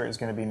temperature is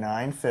going to be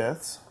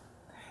 9/5.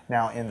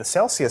 Now, in the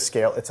Celsius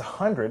scale, it's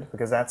 100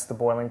 because that's the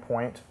boiling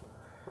point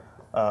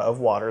of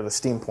water. The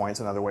steam point is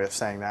another way of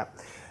saying that.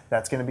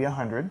 That's going to be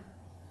 100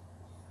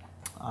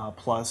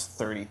 plus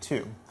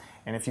 32.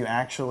 And if you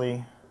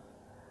actually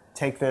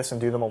take this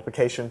and do the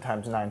multiplication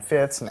times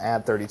 9/5 and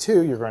add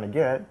 32, you're going to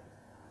get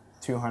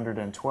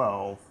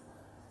 212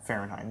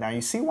 Fahrenheit. Now,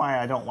 you see why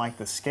I don't like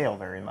this scale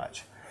very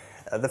much.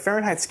 The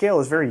Fahrenheit scale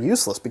is very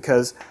useless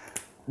because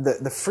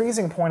the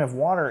freezing point of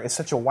water is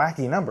such a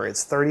wacky number.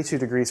 It's 32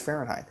 degrees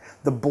Fahrenheit.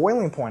 The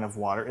boiling point of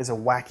water is a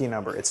wacky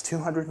number. It's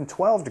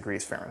 212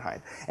 degrees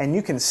Fahrenheit. And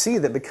you can see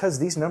that because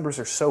these numbers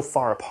are so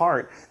far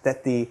apart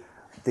that the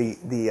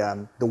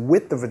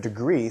width of a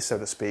degree, so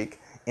to speak,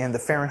 in the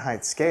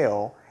Fahrenheit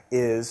scale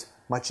is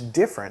much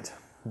different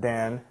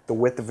than the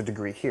width of a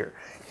degree here.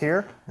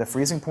 Here, the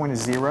freezing point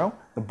is 0,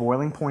 the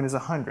boiling point is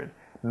 100.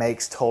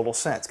 Makes total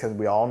sense because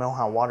we all know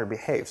how water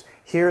behaves.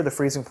 Here, the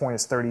freezing point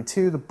is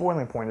 32, the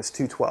boiling point is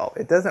 212.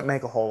 It doesn't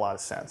make a whole lot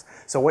of sense.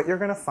 So what you're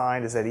going to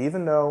find is that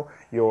even though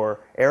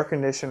your air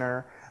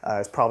conditioner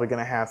is probably going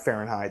to have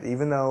Fahrenheit,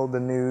 even though the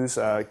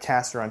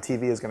newscaster on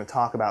TV is going to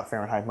talk about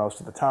Fahrenheit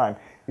most of the time,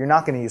 you're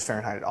not going to use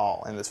Fahrenheit at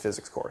all in this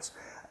physics course,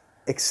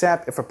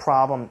 except if a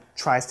problem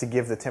tries to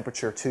give the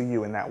temperature to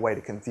you in that way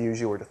to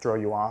confuse you or to throw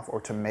you off or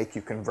to make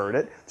you convert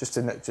it, just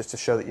to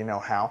show that you know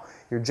how.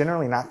 You're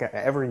generally not going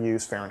to ever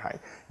use Fahrenheit.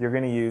 You're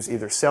going to use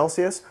either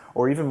Celsius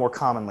or even more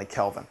commonly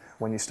Kelvin.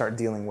 When you start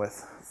dealing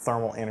with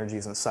thermal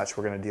energies and such,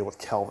 we're going to deal with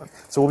Kelvin.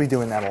 So we'll be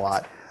doing that a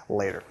lot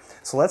later.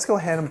 So let's go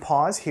ahead and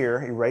pause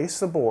here, erase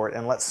the board,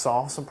 and let's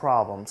solve some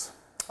problems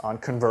on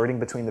converting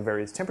between the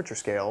various temperature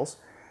scales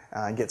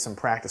and get some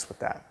practice with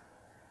that.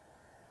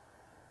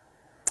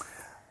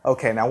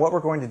 Okay, now what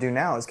we're going to do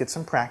now is get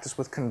some practice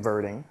with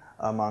converting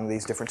among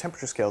these different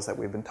temperature scales that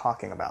we've been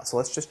talking about. So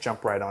let's just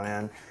jump right on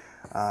in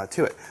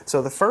to it.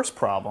 So the first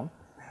problem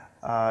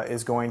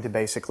is going to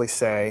basically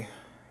say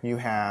you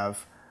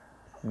have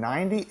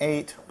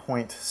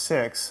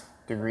 98.6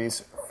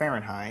 degrees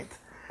Fahrenheit.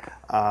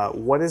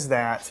 What is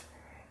that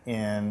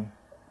in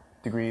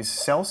degrees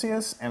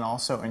Celsius and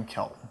also in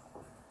Kelvin?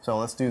 So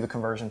let's do the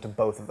conversion to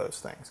both of those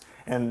things.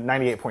 And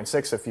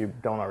 98.6, if you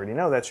don't already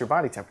know, that's your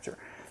body temperature.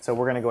 So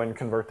we're going to go ahead and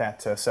convert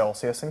that to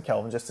Celsius and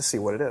Kelvin just to see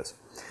what it is.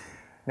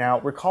 Now,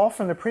 recall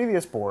from the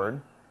previous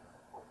board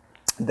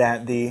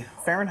that the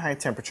Fahrenheit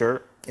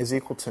temperature is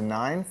equal to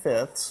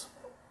 9/5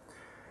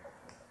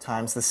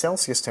 times the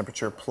Celsius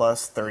temperature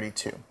plus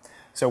 32.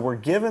 So we're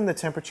given the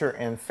temperature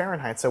in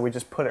Fahrenheit, so we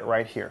just put it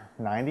right here.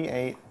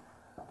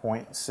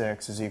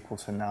 98.6 is equal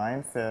to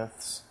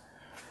 9/5.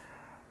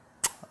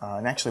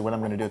 And actually what I'm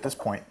going to do at this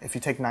point, if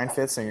you take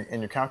 9/5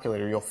 in your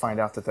calculator, you'll find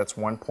out that that's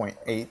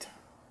 1.8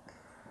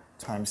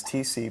 times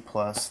TC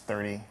plus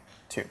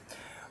 32.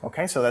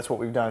 Okay, so that's what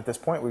we've done at this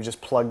point. We've just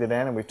plugged it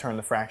in and we've turned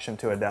the fraction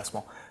to a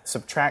decimal.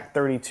 Subtract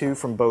 32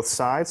 from both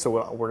sides, so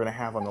what we're going to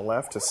have on the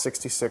left is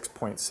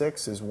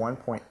 66.6 is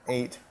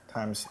 1.8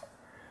 times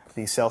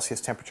the Celsius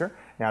temperature.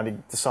 Now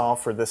to solve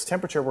for this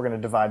temperature, we're going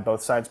to divide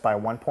both sides by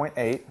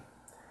 1.8.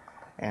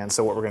 And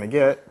so what we're going to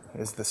get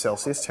is the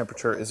Celsius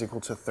temperature is equal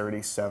to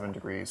 37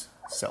 degrees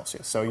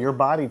Celsius. So your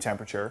body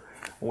temperature,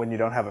 when you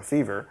don't have a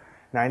fever,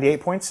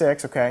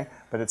 98.6, okay,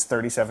 but it's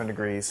 37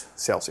 degrees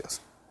Celsius.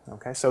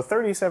 Okay, so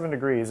 37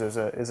 degrees is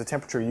a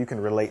temperature you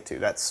can relate to.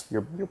 That's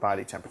your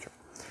body temperature.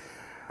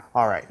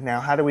 All right,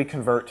 now how do we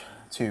convert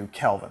to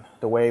Kelvin?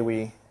 The way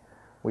we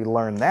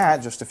learned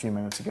that just a few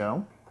minutes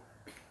ago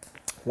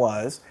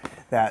was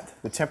that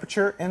the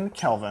temperature in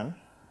Kelvin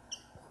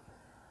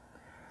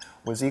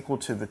was equal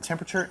to the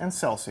temperature in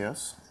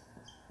Celsius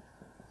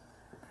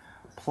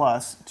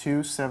plus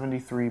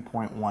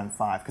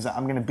 273.15. Because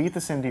I'm going to beat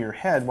this into your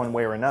head one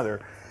way or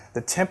another.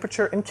 The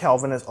temperature in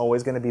Kelvin is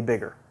always going to be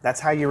bigger.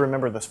 That's how you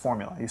remember this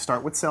formula. You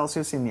start with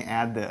Celsius and you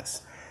add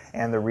this.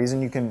 And the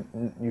reason you can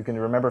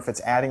remember if it's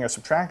adding or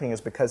subtracting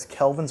is because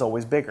Kelvin's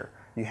always bigger.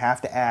 You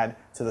have to add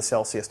to the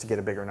Celsius to get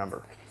a bigger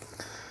number.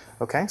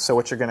 Okay, so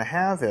what you're going to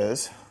have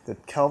is the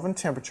Kelvin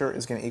temperature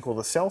is going to equal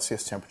the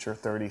Celsius temperature,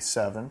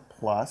 37,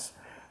 plus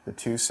the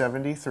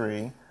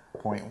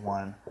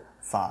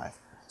 273.15.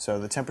 So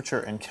the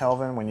temperature in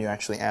Kelvin, when you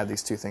actually add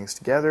these two things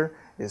together,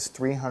 is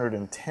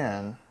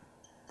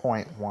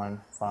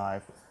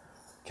 310.15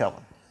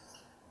 Kelvin.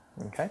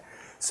 Okay,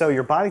 so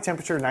your body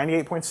temperature,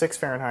 98.6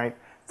 Fahrenheit,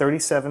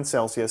 37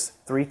 Celsius,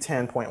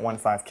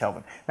 310.15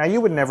 Kelvin. Now you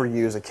would never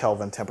use a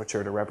Kelvin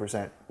temperature to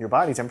represent your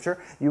body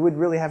temperature. You would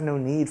really have no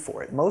need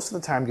for it. Most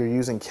of the time you're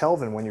using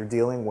Kelvin when you're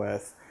dealing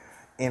with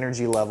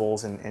energy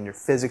levels and your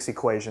physics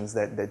equations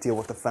that deal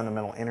with the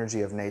fundamental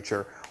energy of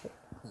nature.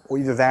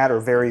 Either that or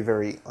very,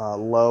 very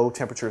low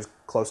temperatures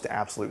close to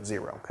absolute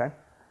zero, okay?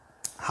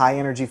 High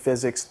energy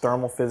physics,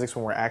 thermal physics,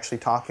 when we're actually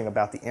talking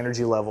about the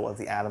energy level of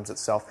the atoms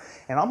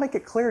itself. And I'll make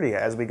it clear to you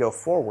as we go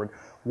forward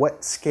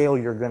what scale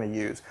you're going to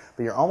use.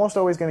 But you're almost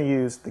always going to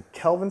use the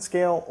Kelvin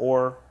scale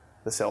or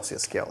the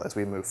Celsius scale as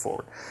we move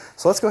forward.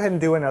 So let's go ahead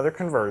and do another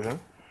conversion.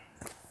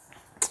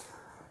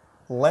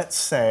 Let's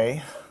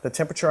say the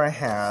temperature I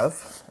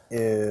have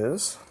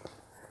is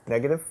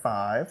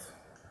 -5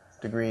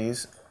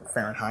 degrees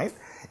Fahrenheit,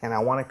 and I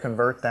want to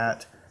convert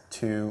that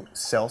to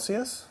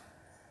Celsius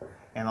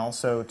and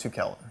also to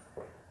Kelvin.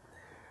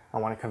 I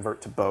want to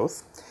convert to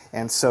both.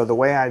 And so the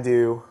way I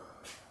do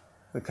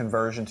the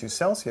conversion to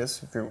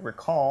Celsius, if you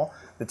recall,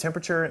 the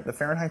temperature, the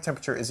Fahrenheit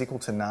temperature is equal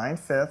to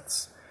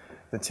 9/5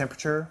 the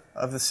temperature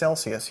of the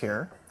Celsius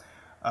here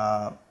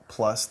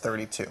plus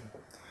 32.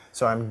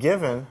 So I'm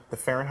given the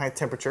Fahrenheit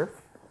temperature,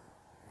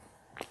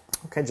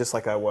 okay, just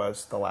like I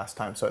was the last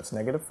time. So it's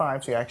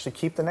 -5, so you actually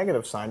keep the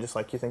negative sign just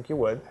like you think you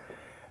would.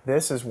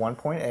 This is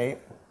 1.8.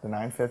 The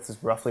 9/5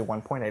 is roughly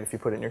 1.8 if you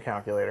put it in your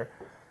calculator.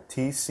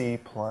 TC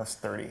plus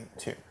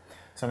 32.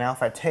 So now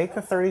if I take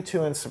the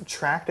 32 and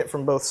subtract it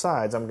from both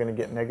sides, I'm going to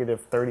get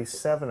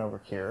 -37 over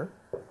here.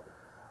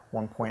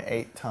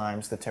 1.8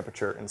 times the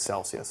temperature in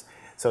Celsius.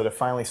 So to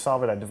finally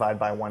solve it, I divide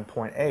by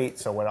 1.8.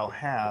 So what I'll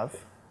have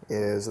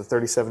is the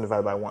 37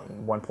 divided by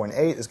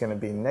 1.8 is going to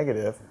be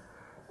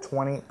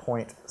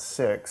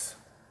 -20.6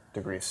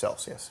 degrees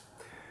Celsius.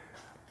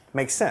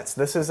 Makes sense.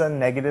 This is a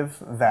negative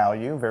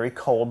value, very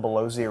cold,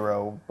 below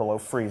zero, below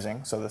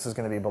freezing. So this is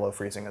going to be below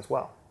freezing as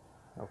well.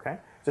 Okay?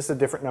 Just a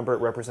different number. It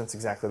represents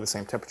exactly the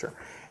same temperature.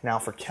 Now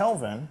for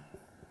Kelvin,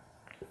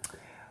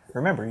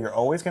 remember, you're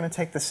always going to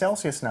take the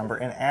Celsius number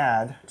and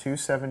add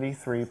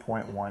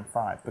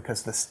 273.15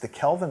 because the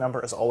Kelvin number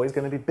is always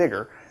going to be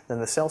bigger than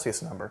the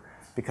Celsius number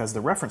because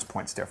the reference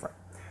point's different.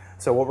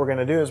 So what we're going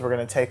to do is we're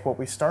going to take what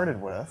we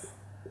started with,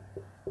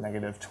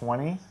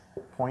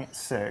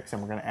 -20.6,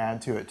 and we're going to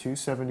add to it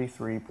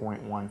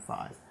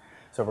 273.15.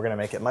 So we're going to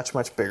make it much,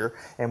 much bigger.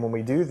 And when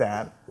we do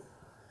that,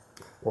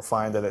 we'll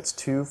find that it's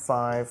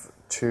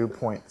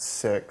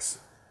 252.6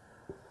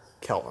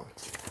 Kelvin.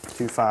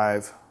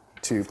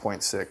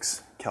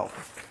 252.6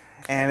 Kelvin.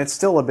 And it's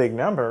still a big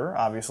number,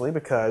 obviously,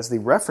 because the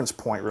reference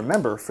point,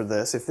 remember for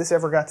this, if this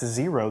ever got to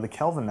zero, the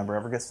Kelvin number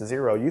ever gets to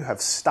zero, you have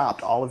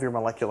stopped all of your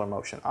molecular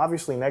motion.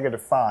 Obviously,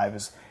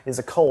 -5 is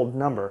a cold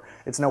number.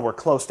 It's nowhere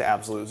close to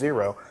absolute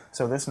zero,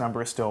 so this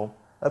number is still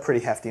a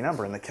pretty hefty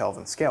number in the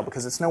Kelvin scale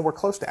because it's nowhere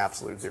close to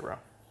absolute zero.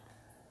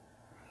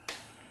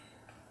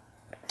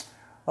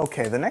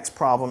 Okay, the next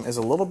problem is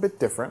a little bit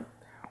different.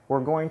 We're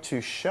going to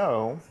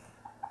show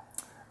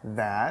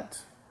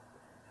that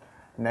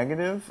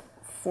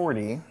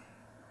 -40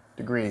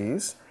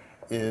 degrees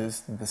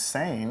is the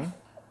same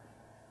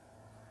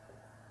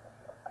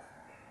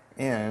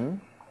in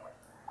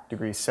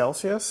degrees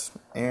Celsius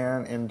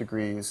and in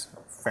degrees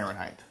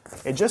Fahrenheit.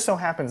 It just so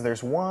happens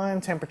there's one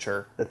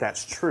temperature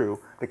that's true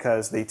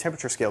because the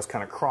temperature scales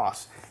kind of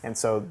cross, and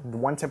so the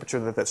one temperature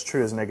that's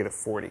true is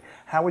 -40.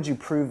 How would you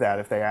prove that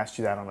if they asked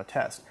you that on the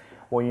test?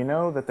 Well, you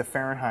know that the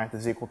Fahrenheit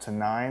is equal to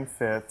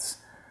 9/5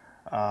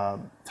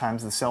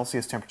 times the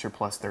Celsius temperature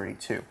plus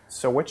 32.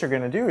 So what you're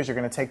going to do is you're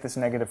going to take this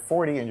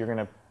 -40 and you're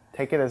going to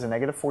take it as a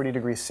 -40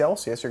 degrees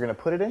Celsius. You're going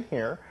to put it in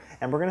here,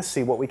 and we're going to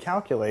see what we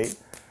calculate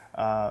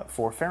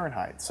for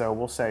Fahrenheit. So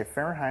we'll say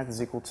Fahrenheit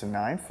is equal to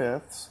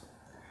 9/5.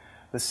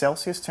 The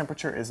Celsius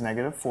temperature is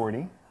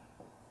 -40,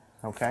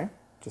 okay,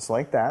 just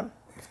like that,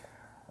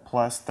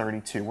 plus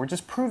 32. We're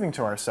just proving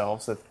to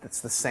ourselves that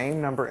it's the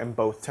same number in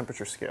both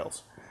temperature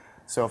scales.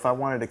 So if I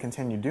wanted to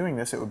continue doing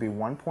this, it would be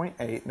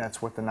 1.8, and that's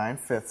what the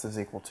 9/5 is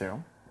equal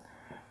to,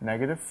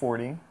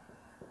 -40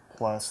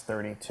 plus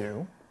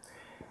 32.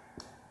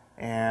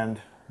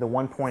 And the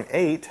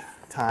 1.8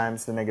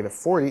 times the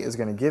 -40 is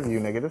going to give you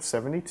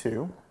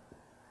 -72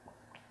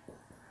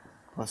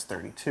 plus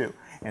 32.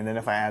 And then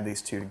if I add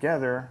these two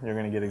together, you're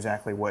going to get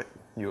exactly what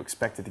you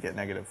expected to get,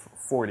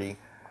 -40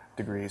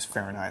 degrees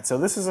Fahrenheit. So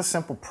this is a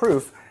simple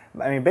proof.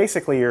 I mean,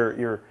 basically,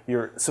 you're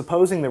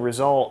supposing the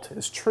result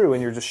is true,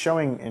 and you're just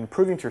showing and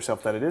proving to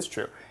yourself that it is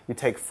true. You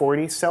take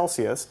 40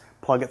 Celsius,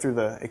 plug it through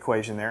the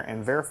equation there,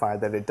 and verify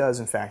that it does,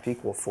 in fact,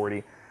 equal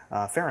 40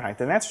 Fahrenheit.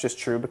 And that's just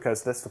true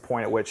because that's the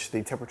point at which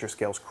the temperature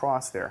scales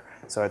cross there.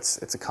 So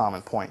it's a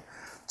common point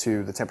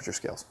to the temperature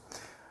scales.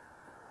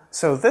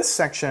 So this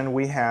section,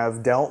 we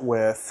have dealt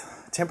with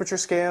temperature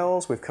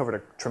scales. We've covered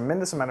a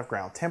tremendous amount of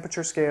ground.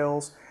 Temperature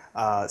scales,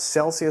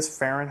 Celsius,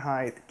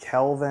 Fahrenheit,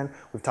 Kelvin.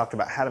 We've talked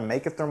about how to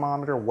make a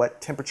thermometer,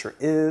 what temperature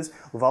is.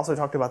 We've also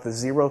talked about the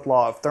zeroth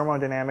law of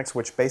thermodynamics,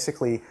 which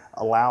basically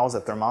allows a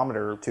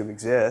thermometer to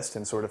exist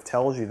and sort of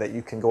tells you that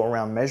you can go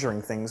around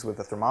measuring things with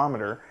a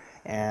thermometer.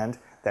 And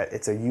that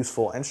it's a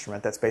useful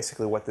instrument. That's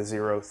basically what the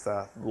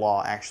zeroth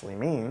law actually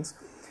means.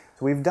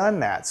 So we've done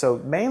that. So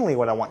mainly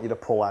what I want you to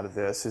pull out of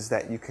this is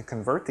that you can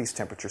convert these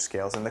temperature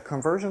scales, and the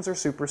conversions are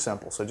super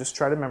simple, so just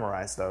try to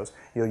memorize those.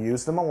 You'll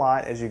use them a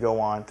lot as you go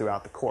on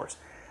throughout the course.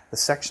 The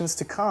sections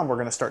to come, we're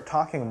going to start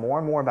talking more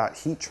and more about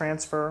heat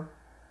transfer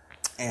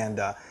and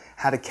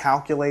how to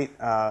calculate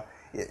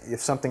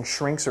if something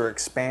shrinks or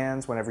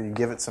expands whenever you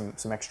give it some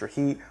extra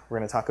heat. We're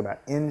going to talk about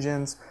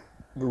engines.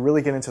 We'll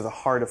really get into the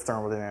heart of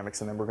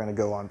thermodynamics, and then we're going to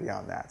go on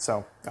beyond that.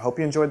 So I hope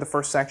you enjoyed the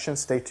first section.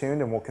 Stay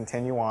tuned, and we'll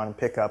continue on and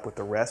pick up with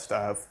the rest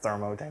of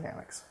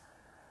thermodynamics.